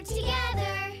 work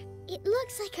together. It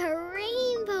looks like a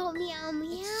rainbow, meow,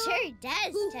 meow. It sure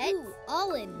does, Toots.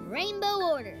 All in rainbow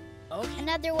order. Okay.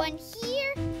 Another one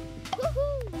here.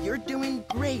 Woohoo! You're doing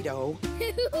great, Oh.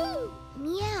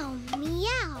 Meow,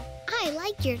 meow. I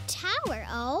like your tower,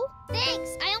 Oh.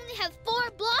 Thanks. I only have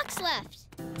 4 blocks left.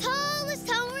 Tallest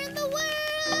tower in the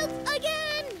world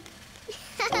again!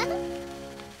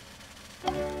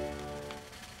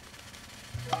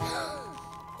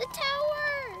 The tower!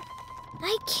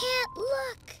 I can't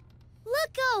look.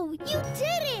 Look, Oh, you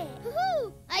did it!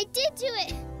 Woohoo! I did do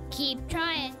it. Keep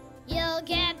trying. You'll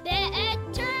get better.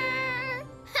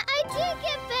 I did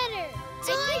get better.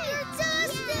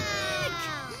 Tiger-tastic!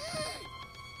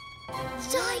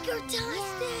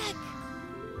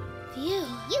 Phew.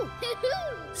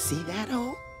 See that,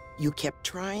 Oh? You kept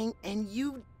trying and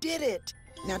you did it.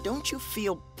 Now don't you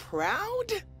feel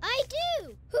proud? I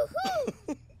do.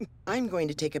 Hoo-hoo. I'm going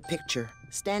to take a picture.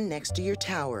 Stand next to your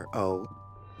tower, Oh.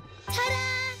 Ta-da!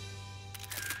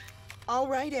 All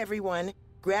right, everyone.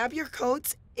 Grab your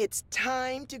coats. It's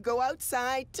time to go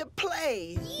outside to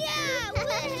play. Yeah!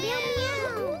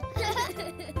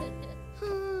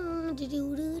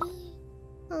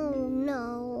 Oh,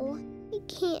 no. I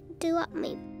can't do up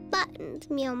my buttons,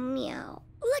 meow, meow.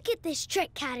 Look at this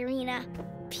trick, Katerina.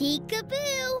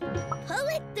 Peekaboo! Pull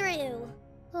it through.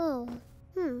 Oh,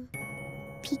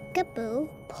 Peekaboo,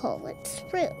 pull it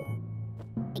through.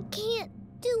 I can't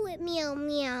do it, meow,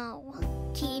 meow.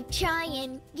 Keep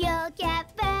trying, you'll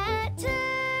get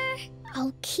better.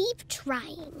 I'll keep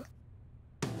trying.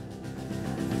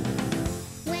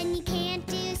 When you can't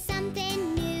do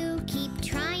something new, keep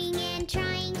trying and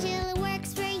trying till it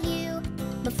works for you.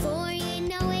 Before you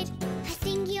know it, I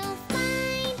think you'll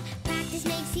find practice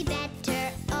makes you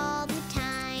better all the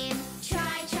time.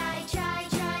 Try it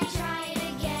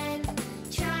again.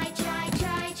 Try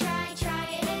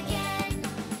it again.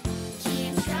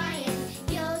 Keep trying,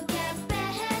 you'll get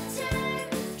better.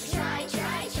 Try.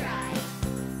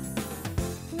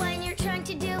 When you're trying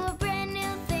to do a brand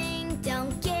new thing,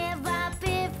 don't give up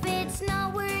if it's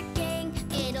not working.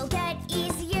 It'll get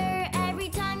easier every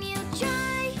time you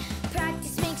try.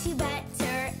 Practice makes you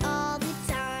better all the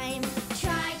time.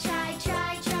 Try it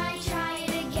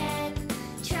again.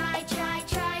 Try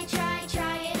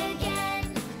it again.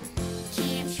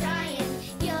 Keep trying,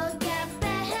 you'll get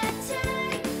better.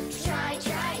 Try.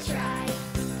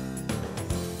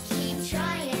 Keep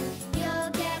trying, you'll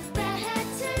get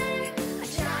better.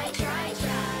 Try.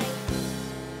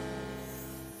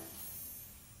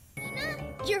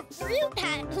 Your fruit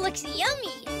hat looks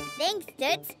yummy. Thanks,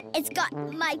 Toots. It's got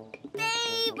my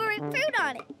favorite fruit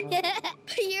on it.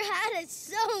 Your hat has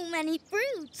so many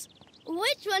fruits.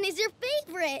 Which one is your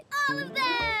favorite? All of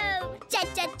them!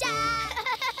 Cha-cha-cha!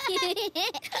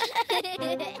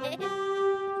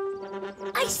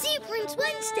 I see Prince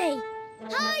Wednesday.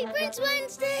 Hi, Prince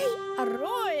Wednesday. A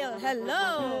royal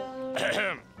hello.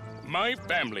 My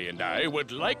family and I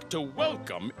would like to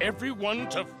welcome everyone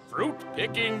to Fruit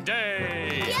Picking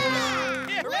Day. Yeah!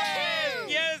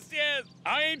 Yes.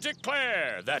 I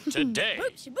declare that today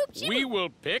we will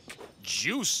pick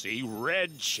juicy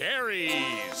red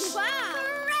cherries. Wow!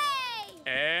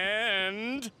 Hooray!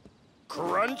 And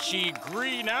crunchy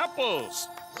green apples.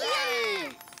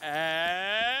 Yay!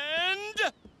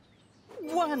 And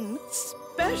one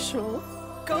special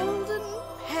golden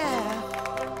pear.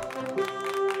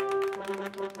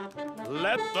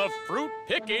 Let the fruit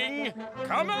picking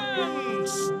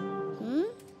commence!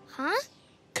 Huh?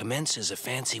 Commence is a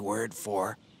fancy word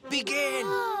for begin.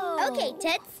 Oh. Okay,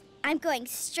 Toots. I'm going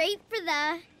straight for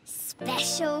the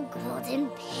special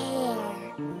golden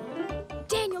pear.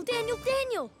 Daniel, Daniel,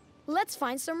 Daniel! Let's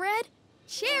find some red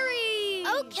cherries!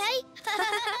 Okay.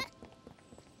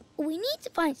 We need to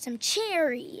find some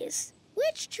cherries.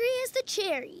 Which tree has the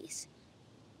cherries?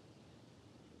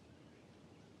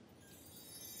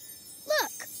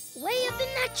 Look, way up in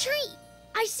that tree.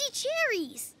 I see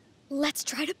cherries. Let's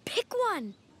try to pick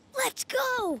one. Let's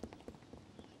go.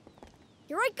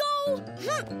 Here I go.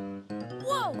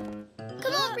 Whoa.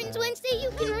 Come on, Prince Wednesday, you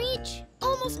can reach.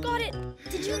 Almost got it.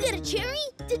 Did you get a cherry?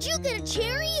 Did you get a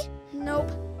cherry?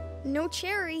 Nope, no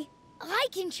cherry. I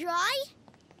can try.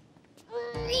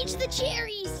 Reach the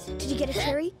cherries. Did you get a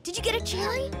cherry? Did you get a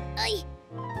cherry?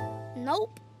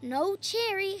 Nope, no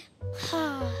cherry.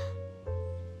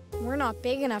 We're not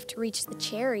big enough to reach the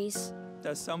cherries.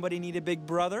 Does somebody need a big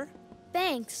brother?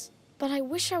 Thanks, but I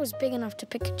wish I was big enough to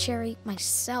pick a cherry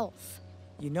myself.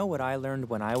 You know what I learned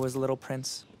when I was a little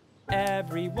prince?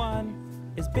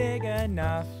 Everyone is big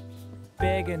enough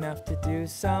to do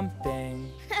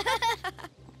something.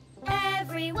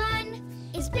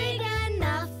 Everyone is big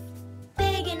enough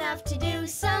to do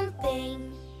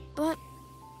something. But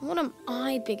what am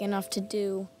I big enough to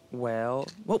do? Well,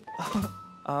 whoa,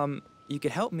 you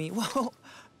could help me. Whoa,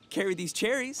 carry these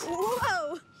cherries.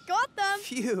 Whoa, got them.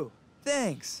 Phew,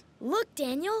 thanks. Look,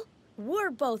 Daniel, we're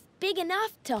both big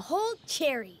enough to hold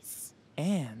cherries.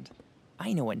 And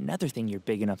I know another thing you're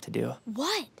big enough to do.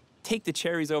 What? Take the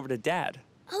cherries over to Dad.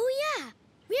 Oh, yeah,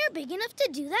 we're big enough to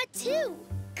do that, too.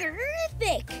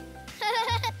 Terrific.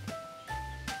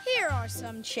 Here are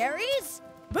some cherries.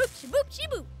 Boopsie boopsie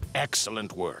boop.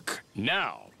 Excellent work.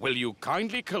 Now, will you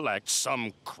kindly collect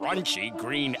some crunchy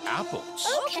green apples?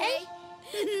 Okay.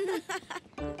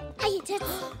 Hey,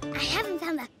 Toots, I haven't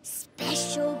found the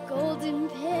special golden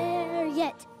pear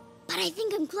yet, but I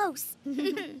think I'm close.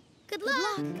 Good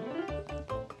luck.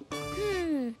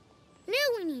 Now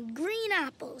we need green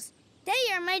apples.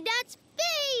 They are my dad's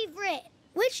favorite.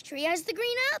 Which tree has the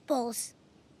green apples?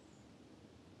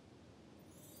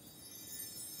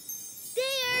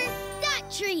 There,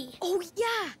 that tree. Oh,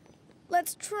 yeah.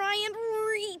 Let's try and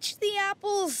reach the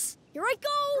apples. Here I go.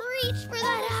 Reach for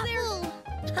that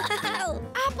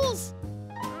apple. Apples.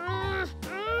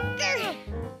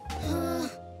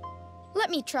 Let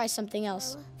me try something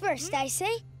else. First, I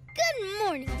say, good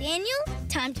morning, Daniel.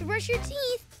 Time to brush your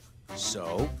teeth.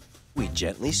 So, we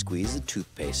gently squeeze the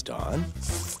toothpaste on.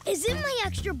 Is it my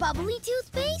extra bubbly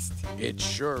toothpaste? It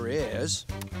sure is.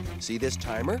 See this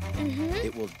timer?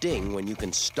 It will ding when you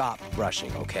can stop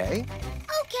brushing, okay?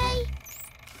 Okay.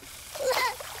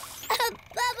 A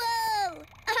bubble!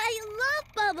 I love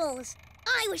bubbles.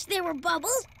 I wish there were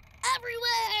bubbles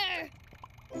everywhere.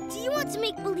 Do you want to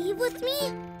make believe with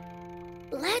me?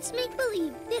 Let's make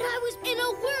believe that I was in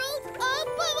a world of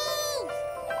bubbles.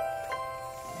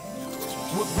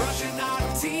 We're brushing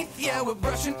our teeth, yeah, we're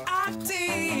brushing our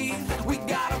teeth. We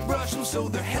gotta brush them so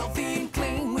they're healthy and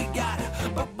clean. We gotta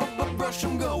brush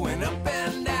them going up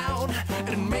and down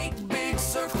and make big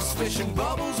circles, swishing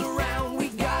bubbles around. We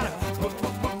gotta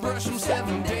brush them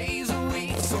 7 days a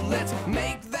week. So let's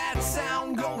make that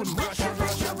sound going brusha,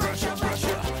 brusha, brusha,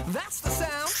 brusha. That's the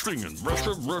sound. Singing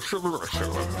brusha, brusha,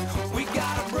 brusha. We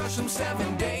gotta brush them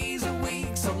 7 days a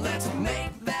week. So let's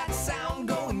make that sound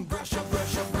going brusha,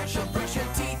 brusha, brusha, brush your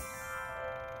teeth.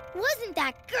 Wasn't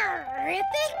that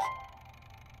terrific?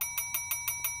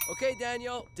 Okay,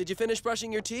 Daniel, did you finish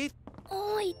brushing your teeth?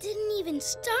 Oh, I didn't even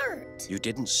start. You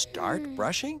didn't start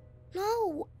brushing?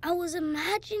 No, I was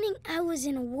imagining I was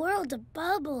in a world of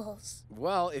bubbles.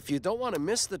 Well, if you don't want to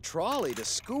miss the trolley to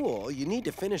school, you need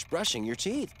to finish brushing your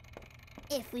teeth.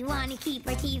 If we want to keep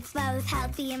our teeth both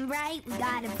healthy and bright, we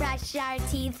gotta brush our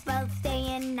teeth both day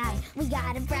and night. We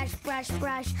gotta brush, brush,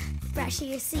 brush, brush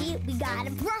your teeth. We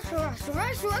gotta brush, brush,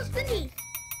 brush, brush the teeth.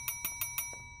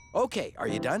 Okay, are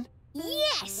you done?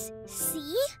 Yes,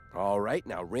 see? All right,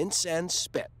 now rinse and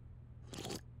spit.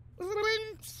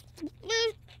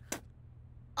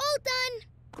 All done.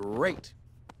 Great.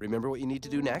 Remember what you need to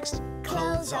do next?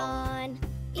 Clothes on,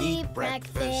 eat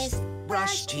breakfast,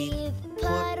 brush teeth,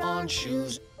 put on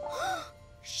shoes.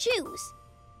 Shoes.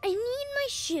 I need my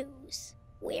shoes.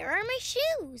 Where are my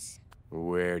shoes?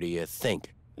 Where do you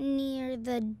think? Near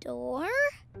the door?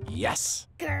 Yes.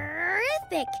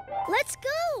 Terrific. Let's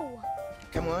go.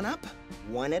 Come on up,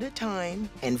 one at a time,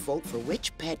 and vote for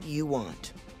which pet you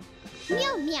want.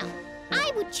 Meow, meow.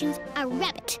 I would choose a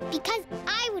rabbit because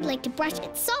I would like to brush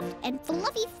its soft and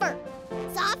fluffy fur.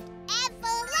 Soft and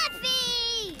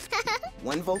fluffy!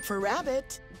 1 vote for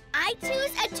rabbit. I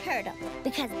choose a turtle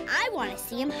because I want to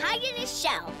see him hide in his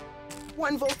shell.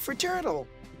 1 vote for turtle.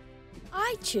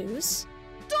 I choose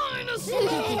Dinosaur!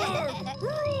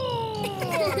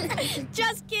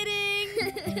 Just kidding!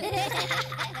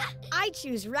 I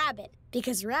choose rabbit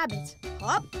because rabbits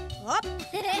hop, hop,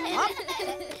 hop.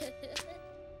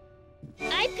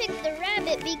 I picked the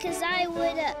rabbit because I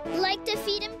would like to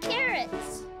feed him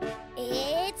carrots.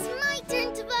 It's my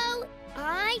turn to vote.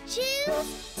 I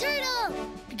choose turtle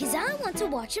because I want to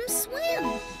watch him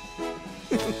swim.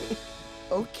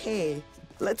 Okay,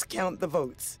 let's count the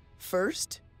votes.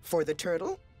 First, for the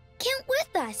turtle. Count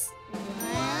with us.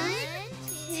 1,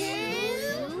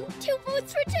 2. 2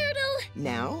 votes for turtle.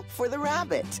 Now, for the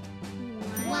rabbit.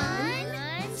 1,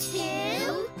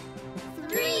 2,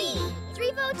 3.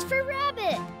 3 votes for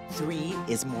rabbit. 3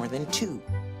 is more than 2.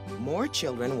 More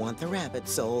children want the rabbit,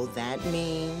 so that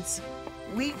means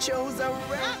we chose a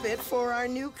rabbit for our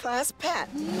new class pet.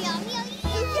 Yeah!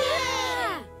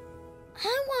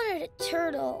 I wanted a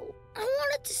turtle. I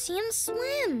wanted to see him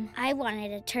swim. I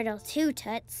wanted a turtle too,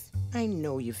 Toots. I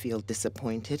know you feel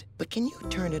disappointed, but can you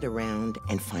turn it around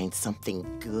and find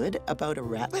something good about a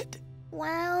rabbit?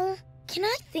 Well, can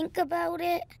I think about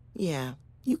it? Yeah,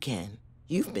 you can.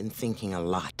 You've been thinking a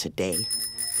lot today.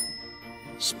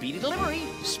 Speedy delivery!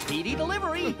 Speedy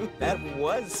delivery! That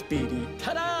was speedy.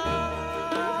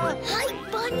 Ta-da! Hi,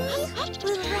 Bunny!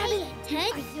 Little rabbit.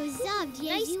 Ted? I'm so soft,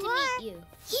 yes, Nice you to are. meet you.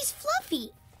 He's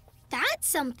fluffy. That's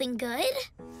something good.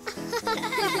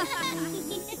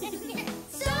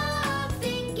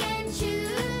 Something can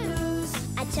choose.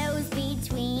 I chose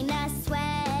between a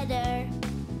sweater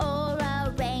or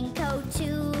a raincoat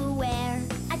to wear.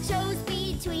 I chose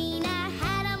between a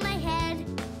hat on my head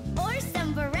or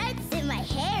some barrettes in my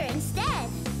hair instead.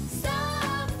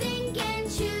 Something can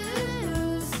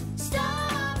choose.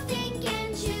 Something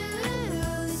can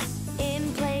choose.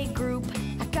 In playgroup,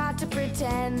 I got to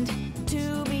pretend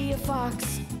to be a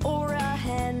fox or a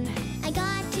hen. I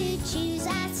got to choose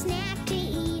a snack to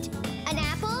eat, an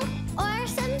apple or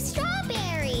some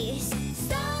strawberries.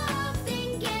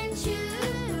 Something can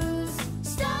choose.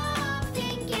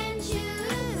 Something can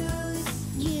choose.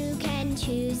 You can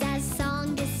choose a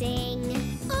song to sing,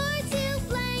 Or to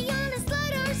play on a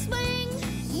slide or swing.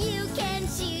 You can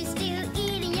choose to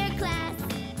eat in your class.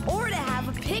 Or to have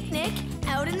a picnic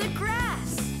out in the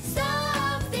grass.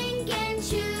 Something can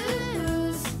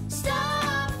choose.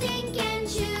 Something can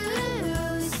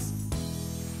choose.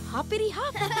 Hoppity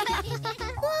hop.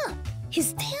 Look,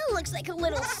 his tail looks like a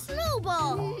little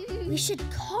snowball. We should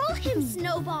call him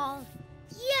Snowball.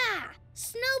 Yeah,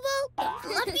 Snowball the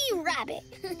Fluffy Rabbit.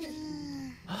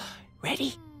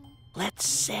 Ready? Let's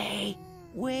say,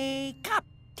 wake up,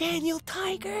 Daniel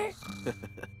Tiger.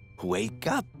 Wake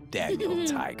up, Daniel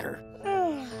Tiger.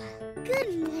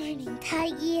 Good morning,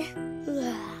 Tiggy.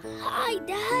 Hi,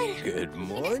 Dad. Good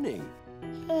morning.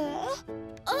 Oh,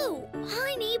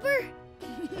 hi, neighbor.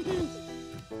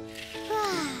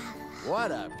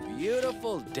 What a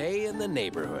beautiful day in the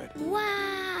neighborhood.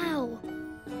 Wow.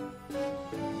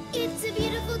 It's a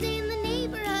beautiful day in the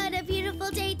neighborhood, a beautiful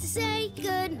day to say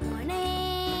good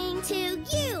morning to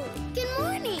you. Good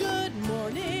morning. Good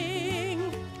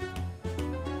morning.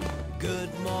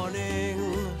 Good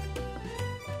morning.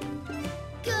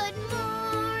 Good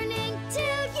morning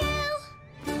to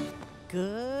you.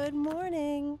 Good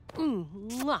morning.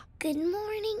 Mwah. Good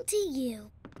morning to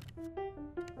you.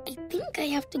 I think I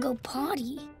have to go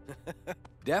potty.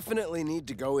 Definitely need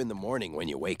to go in the morning when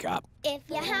you wake up. If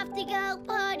you have to go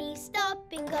potty,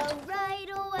 stop and go right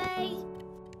away.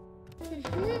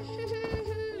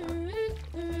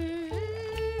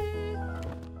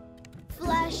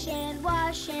 Flush and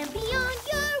wash and be on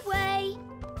your way.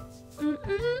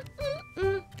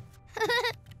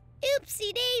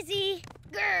 Oopsie daisy.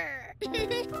 Grr.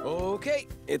 Okay,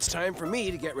 it's time for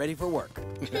me to get ready for work.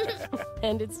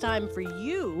 And it's time for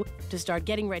you to start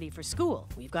getting ready for school.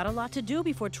 We've got a lot to do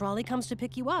before Trolley comes to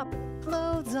pick you up.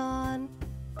 Clothes on,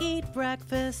 eat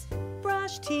breakfast,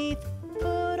 brush teeth,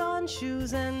 put on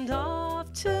shoes and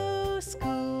off to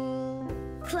school.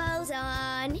 Clothes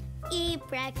on, eat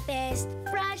breakfast,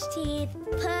 brush teeth,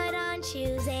 put on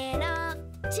shoes and off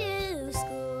to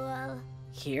school.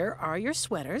 Here are your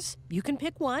sweaters. You can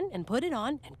pick one and put it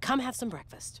on and come have some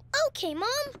breakfast. Okay, Mom.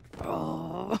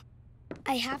 Oh.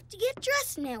 I have to get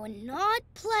dressed now and not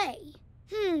play.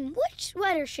 Which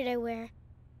sweater should I wear?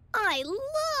 I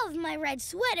love my red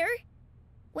sweater.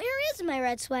 Where is my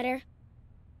red sweater?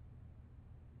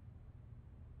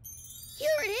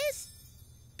 Here it is.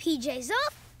 PJs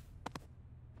off.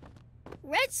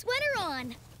 Red sweater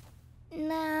on.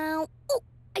 Now, oh,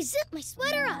 I zipped my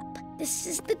sweater up. This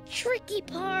is the tricky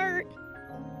part.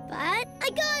 But I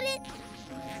got it.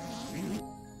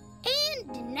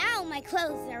 And now my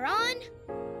clothes are on.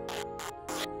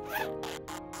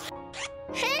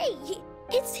 Hey,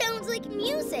 it sounds like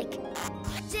music.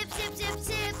 Zip, zip, zip,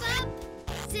 zip up.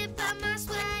 Zip up my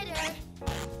sweater.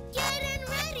 Getting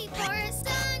ready for a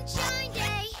sunshine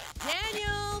day.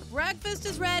 Daniel, breakfast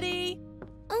is ready.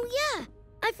 Oh, yeah,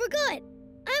 I forgot.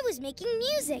 I was making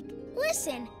music.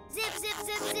 Listen. Zip, zip,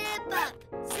 zip, zip up.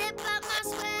 Zip up my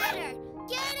sweater.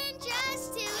 Getting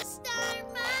dressed to start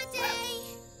my day.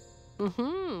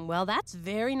 Well, that's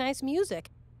very nice music.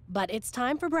 But it's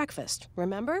time for breakfast,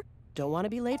 remember? Don't want to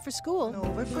be late for school.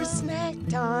 Over for snack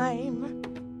time.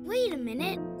 Wait a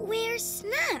minute. Where's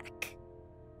snack?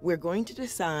 We're going to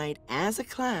decide as a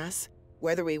class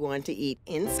whether we want to eat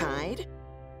inside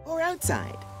or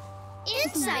outside.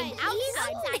 Inside,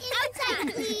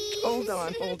 outside, please.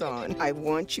 Hold on. I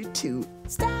want you to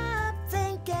Stop,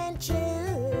 think, and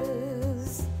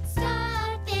choose.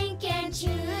 Stop, think, and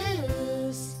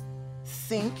choose.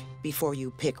 think before you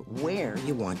pick where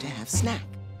you want to have snack,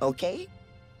 okay?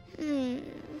 It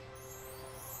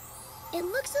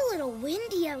looks a little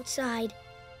windy outside,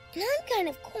 and I'm kind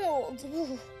of cold.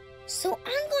 So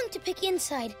I'm going to pick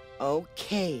inside.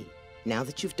 Okay. Now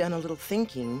that you've done a little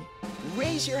thinking,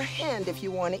 raise your hand if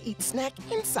you want to eat snack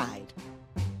inside.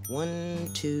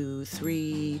 1, 2,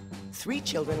 3. 3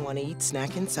 children want to eat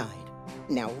snack inside.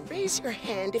 Now raise your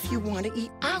hand if you want to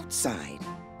eat outside.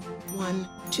 1,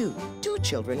 2. 2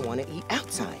 children want to eat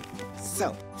outside.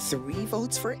 So 3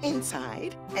 votes for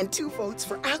inside and 2 votes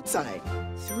for outside.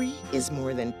 3 is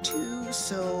more than 2,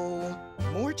 so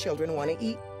more children want to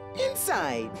eat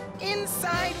inside.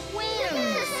 Inside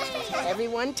wins!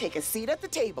 Everyone take a seat at the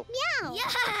table. Meow!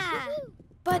 Yeah!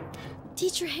 But,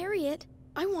 Teacher Harriet,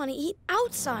 I want to eat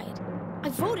outside. I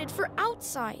voted for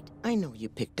outside. I know you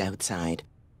picked outside,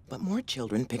 but more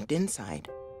children picked inside.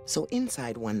 So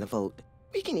inside won the vote.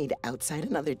 We can eat outside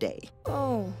another day.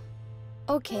 Oh,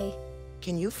 okay.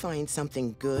 Can you find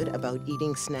something good about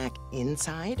eating snack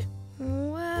inside?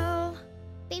 Well...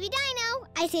 Baby Dino,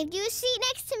 I saved you a seat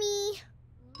next to me.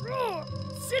 Roar!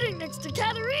 Sitting next to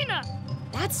Katerina!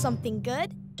 That's something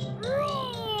good.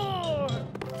 Roar!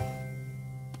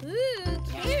 Ooh,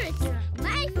 carrots are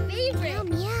my favorite.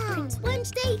 Meow. It's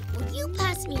Wednesday. Will you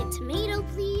pass me a tomato,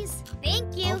 please?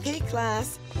 Thank you. Okay,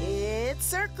 class, it's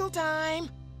circle time.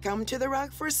 Come to the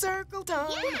rug for circle time.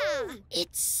 Yeah!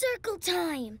 It's circle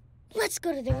time. Let's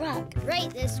go to the rug. Right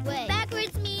this way.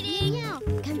 Backwards meeting. Meow.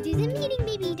 Come to the meeting,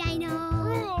 Baby Dino.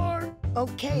 Roar!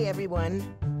 Okay, everyone.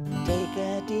 Take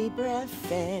a deep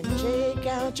breath and shake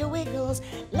out your wiggles.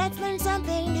 Let's learn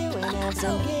something new and have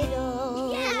some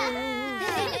giggles.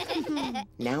 Yeah!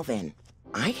 Now then,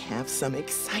 I have some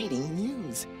exciting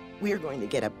news. We're going to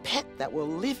get a pet that will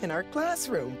live in our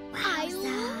classroom. I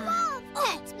love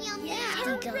pets. Meow, meow.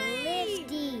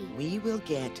 Lifty. We will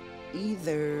get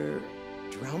either,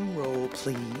 drum roll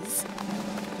please,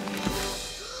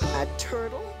 a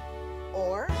turtle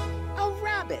or a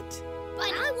rabbit. But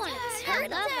I want a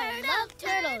turtle. I love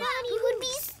turtles. Mommy would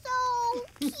be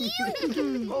so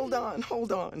cute.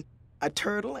 Hold on. A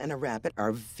turtle and a rabbit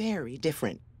are very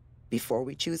different. Before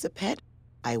we choose a pet,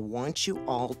 I want you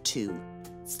all to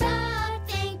Stop,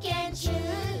 think, and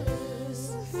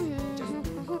choose.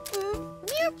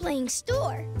 We're playing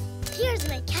store. Here's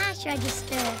my cash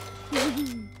register.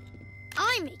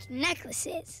 I make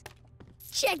necklaces.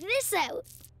 Check this out.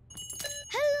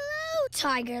 Hello,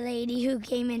 tiger lady who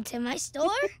came into my store.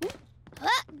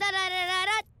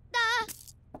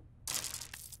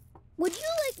 Would you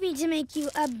like me to make you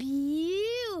a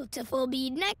beautiful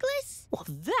bead necklace? Well,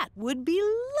 that would be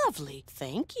lovely.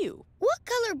 Thank you. What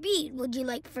color bead would you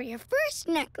like for your first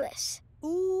necklace?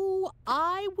 Ooh,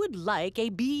 I would like a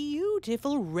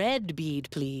beautiful red bead,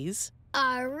 please.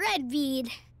 A red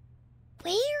bead.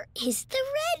 Where is the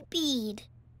red bead?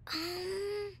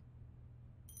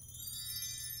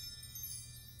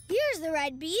 Here's the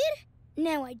red bead.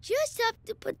 Now I just have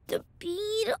to put the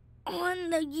bead on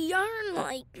the yarn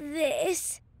like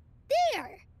this.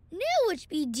 There. Now which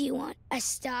bead do you want? A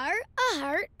star, a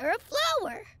heart, or a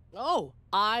flower? Oh,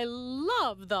 I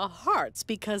love the hearts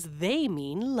because they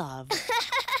mean love.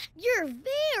 You're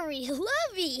very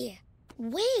lovey.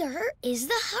 Where is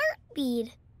the heart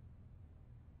bead?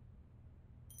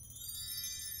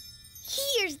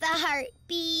 Here's the heart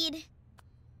bead.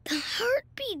 The heart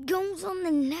bead goes on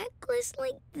the necklace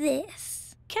like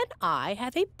this. Can I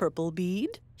have a purple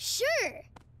bead? Sure.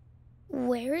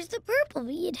 Where is the purple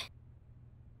bead?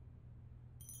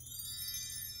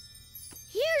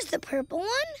 Here's the purple one.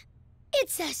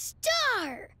 It's a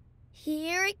star.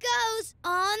 Here it goes,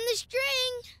 on the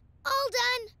string. All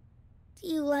done. Do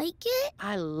you like it?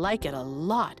 I like it a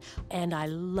lot, and I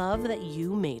love that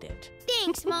you made it.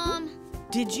 Thanks, Mom.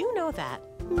 Did you know that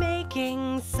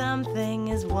making something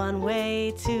is one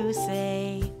way to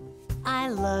say I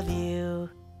love you?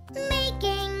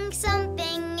 Making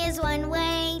something is one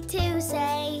way to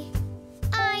say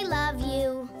I love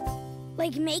you.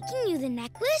 Like making you the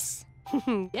necklace?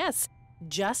 Yes,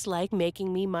 just like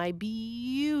making me my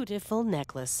beautiful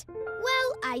necklace.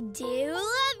 Well, I do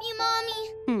love you,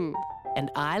 Mommy. And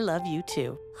I love you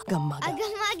too. Ugga-mugga.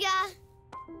 Ugga-mugga.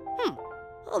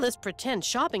 All this pretend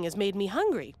shopping has made me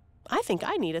hungry. I think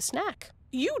I need a snack.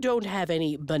 You don't have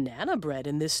any banana bread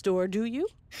in this store, do you?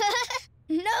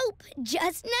 Nope,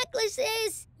 just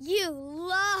necklaces. You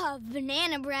love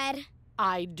banana bread.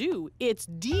 I do. It's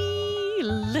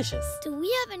delicious. Do we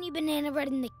have any banana bread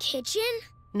in the kitchen?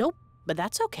 Nope, but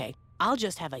that's okay. I'll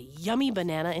just have a yummy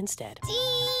banana instead.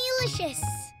 Delicious.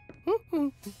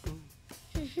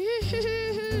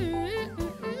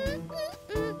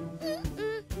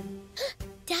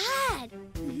 Dad!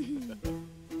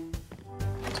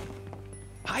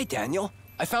 Hi, Daniel.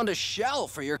 I found a shell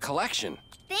for your collection.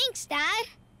 Thanks, Dad.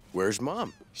 Where's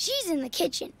Mom? She's in the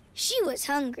kitchen. She was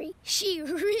hungry. She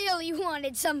really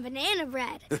wanted some banana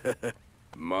bread.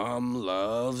 Mom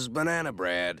loves banana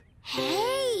bread.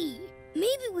 Hey!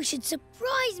 Maybe we should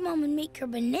surprise Mom and make her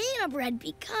banana bread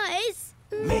because...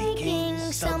 Making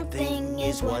something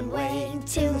is one way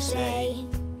to say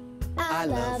I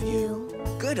love you.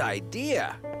 Good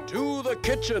idea. To the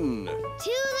kitchen.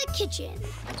 To the kitchen.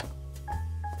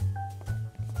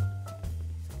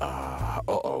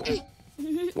 Uh-oh.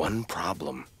 One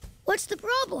problem. What's the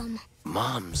problem?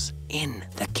 Mom's in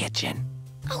the kitchen.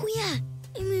 Oh, yeah.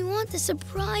 And we want to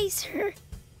surprise her.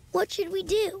 What should we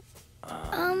do?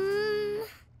 I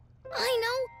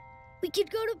know. We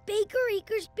could go to Baker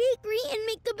Acres Bakery and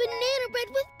make the banana bread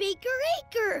with Baker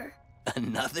Acre.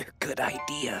 Another good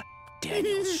idea.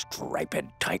 Daniel Striped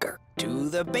Tiger. To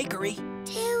the bakery.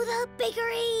 To the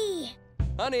bakery.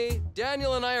 Honey,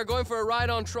 Daniel and I are going for a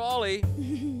ride on trolley.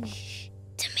 Shh.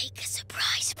 To make a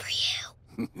surprise for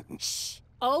you. Shh.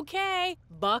 Okay,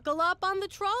 buckle up on the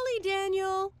trolley,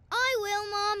 Daniel. I will,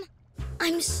 Mom.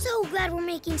 I'm so glad we're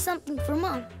making something for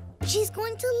Mom. She's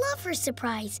going to love her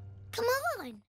surprise. Come on.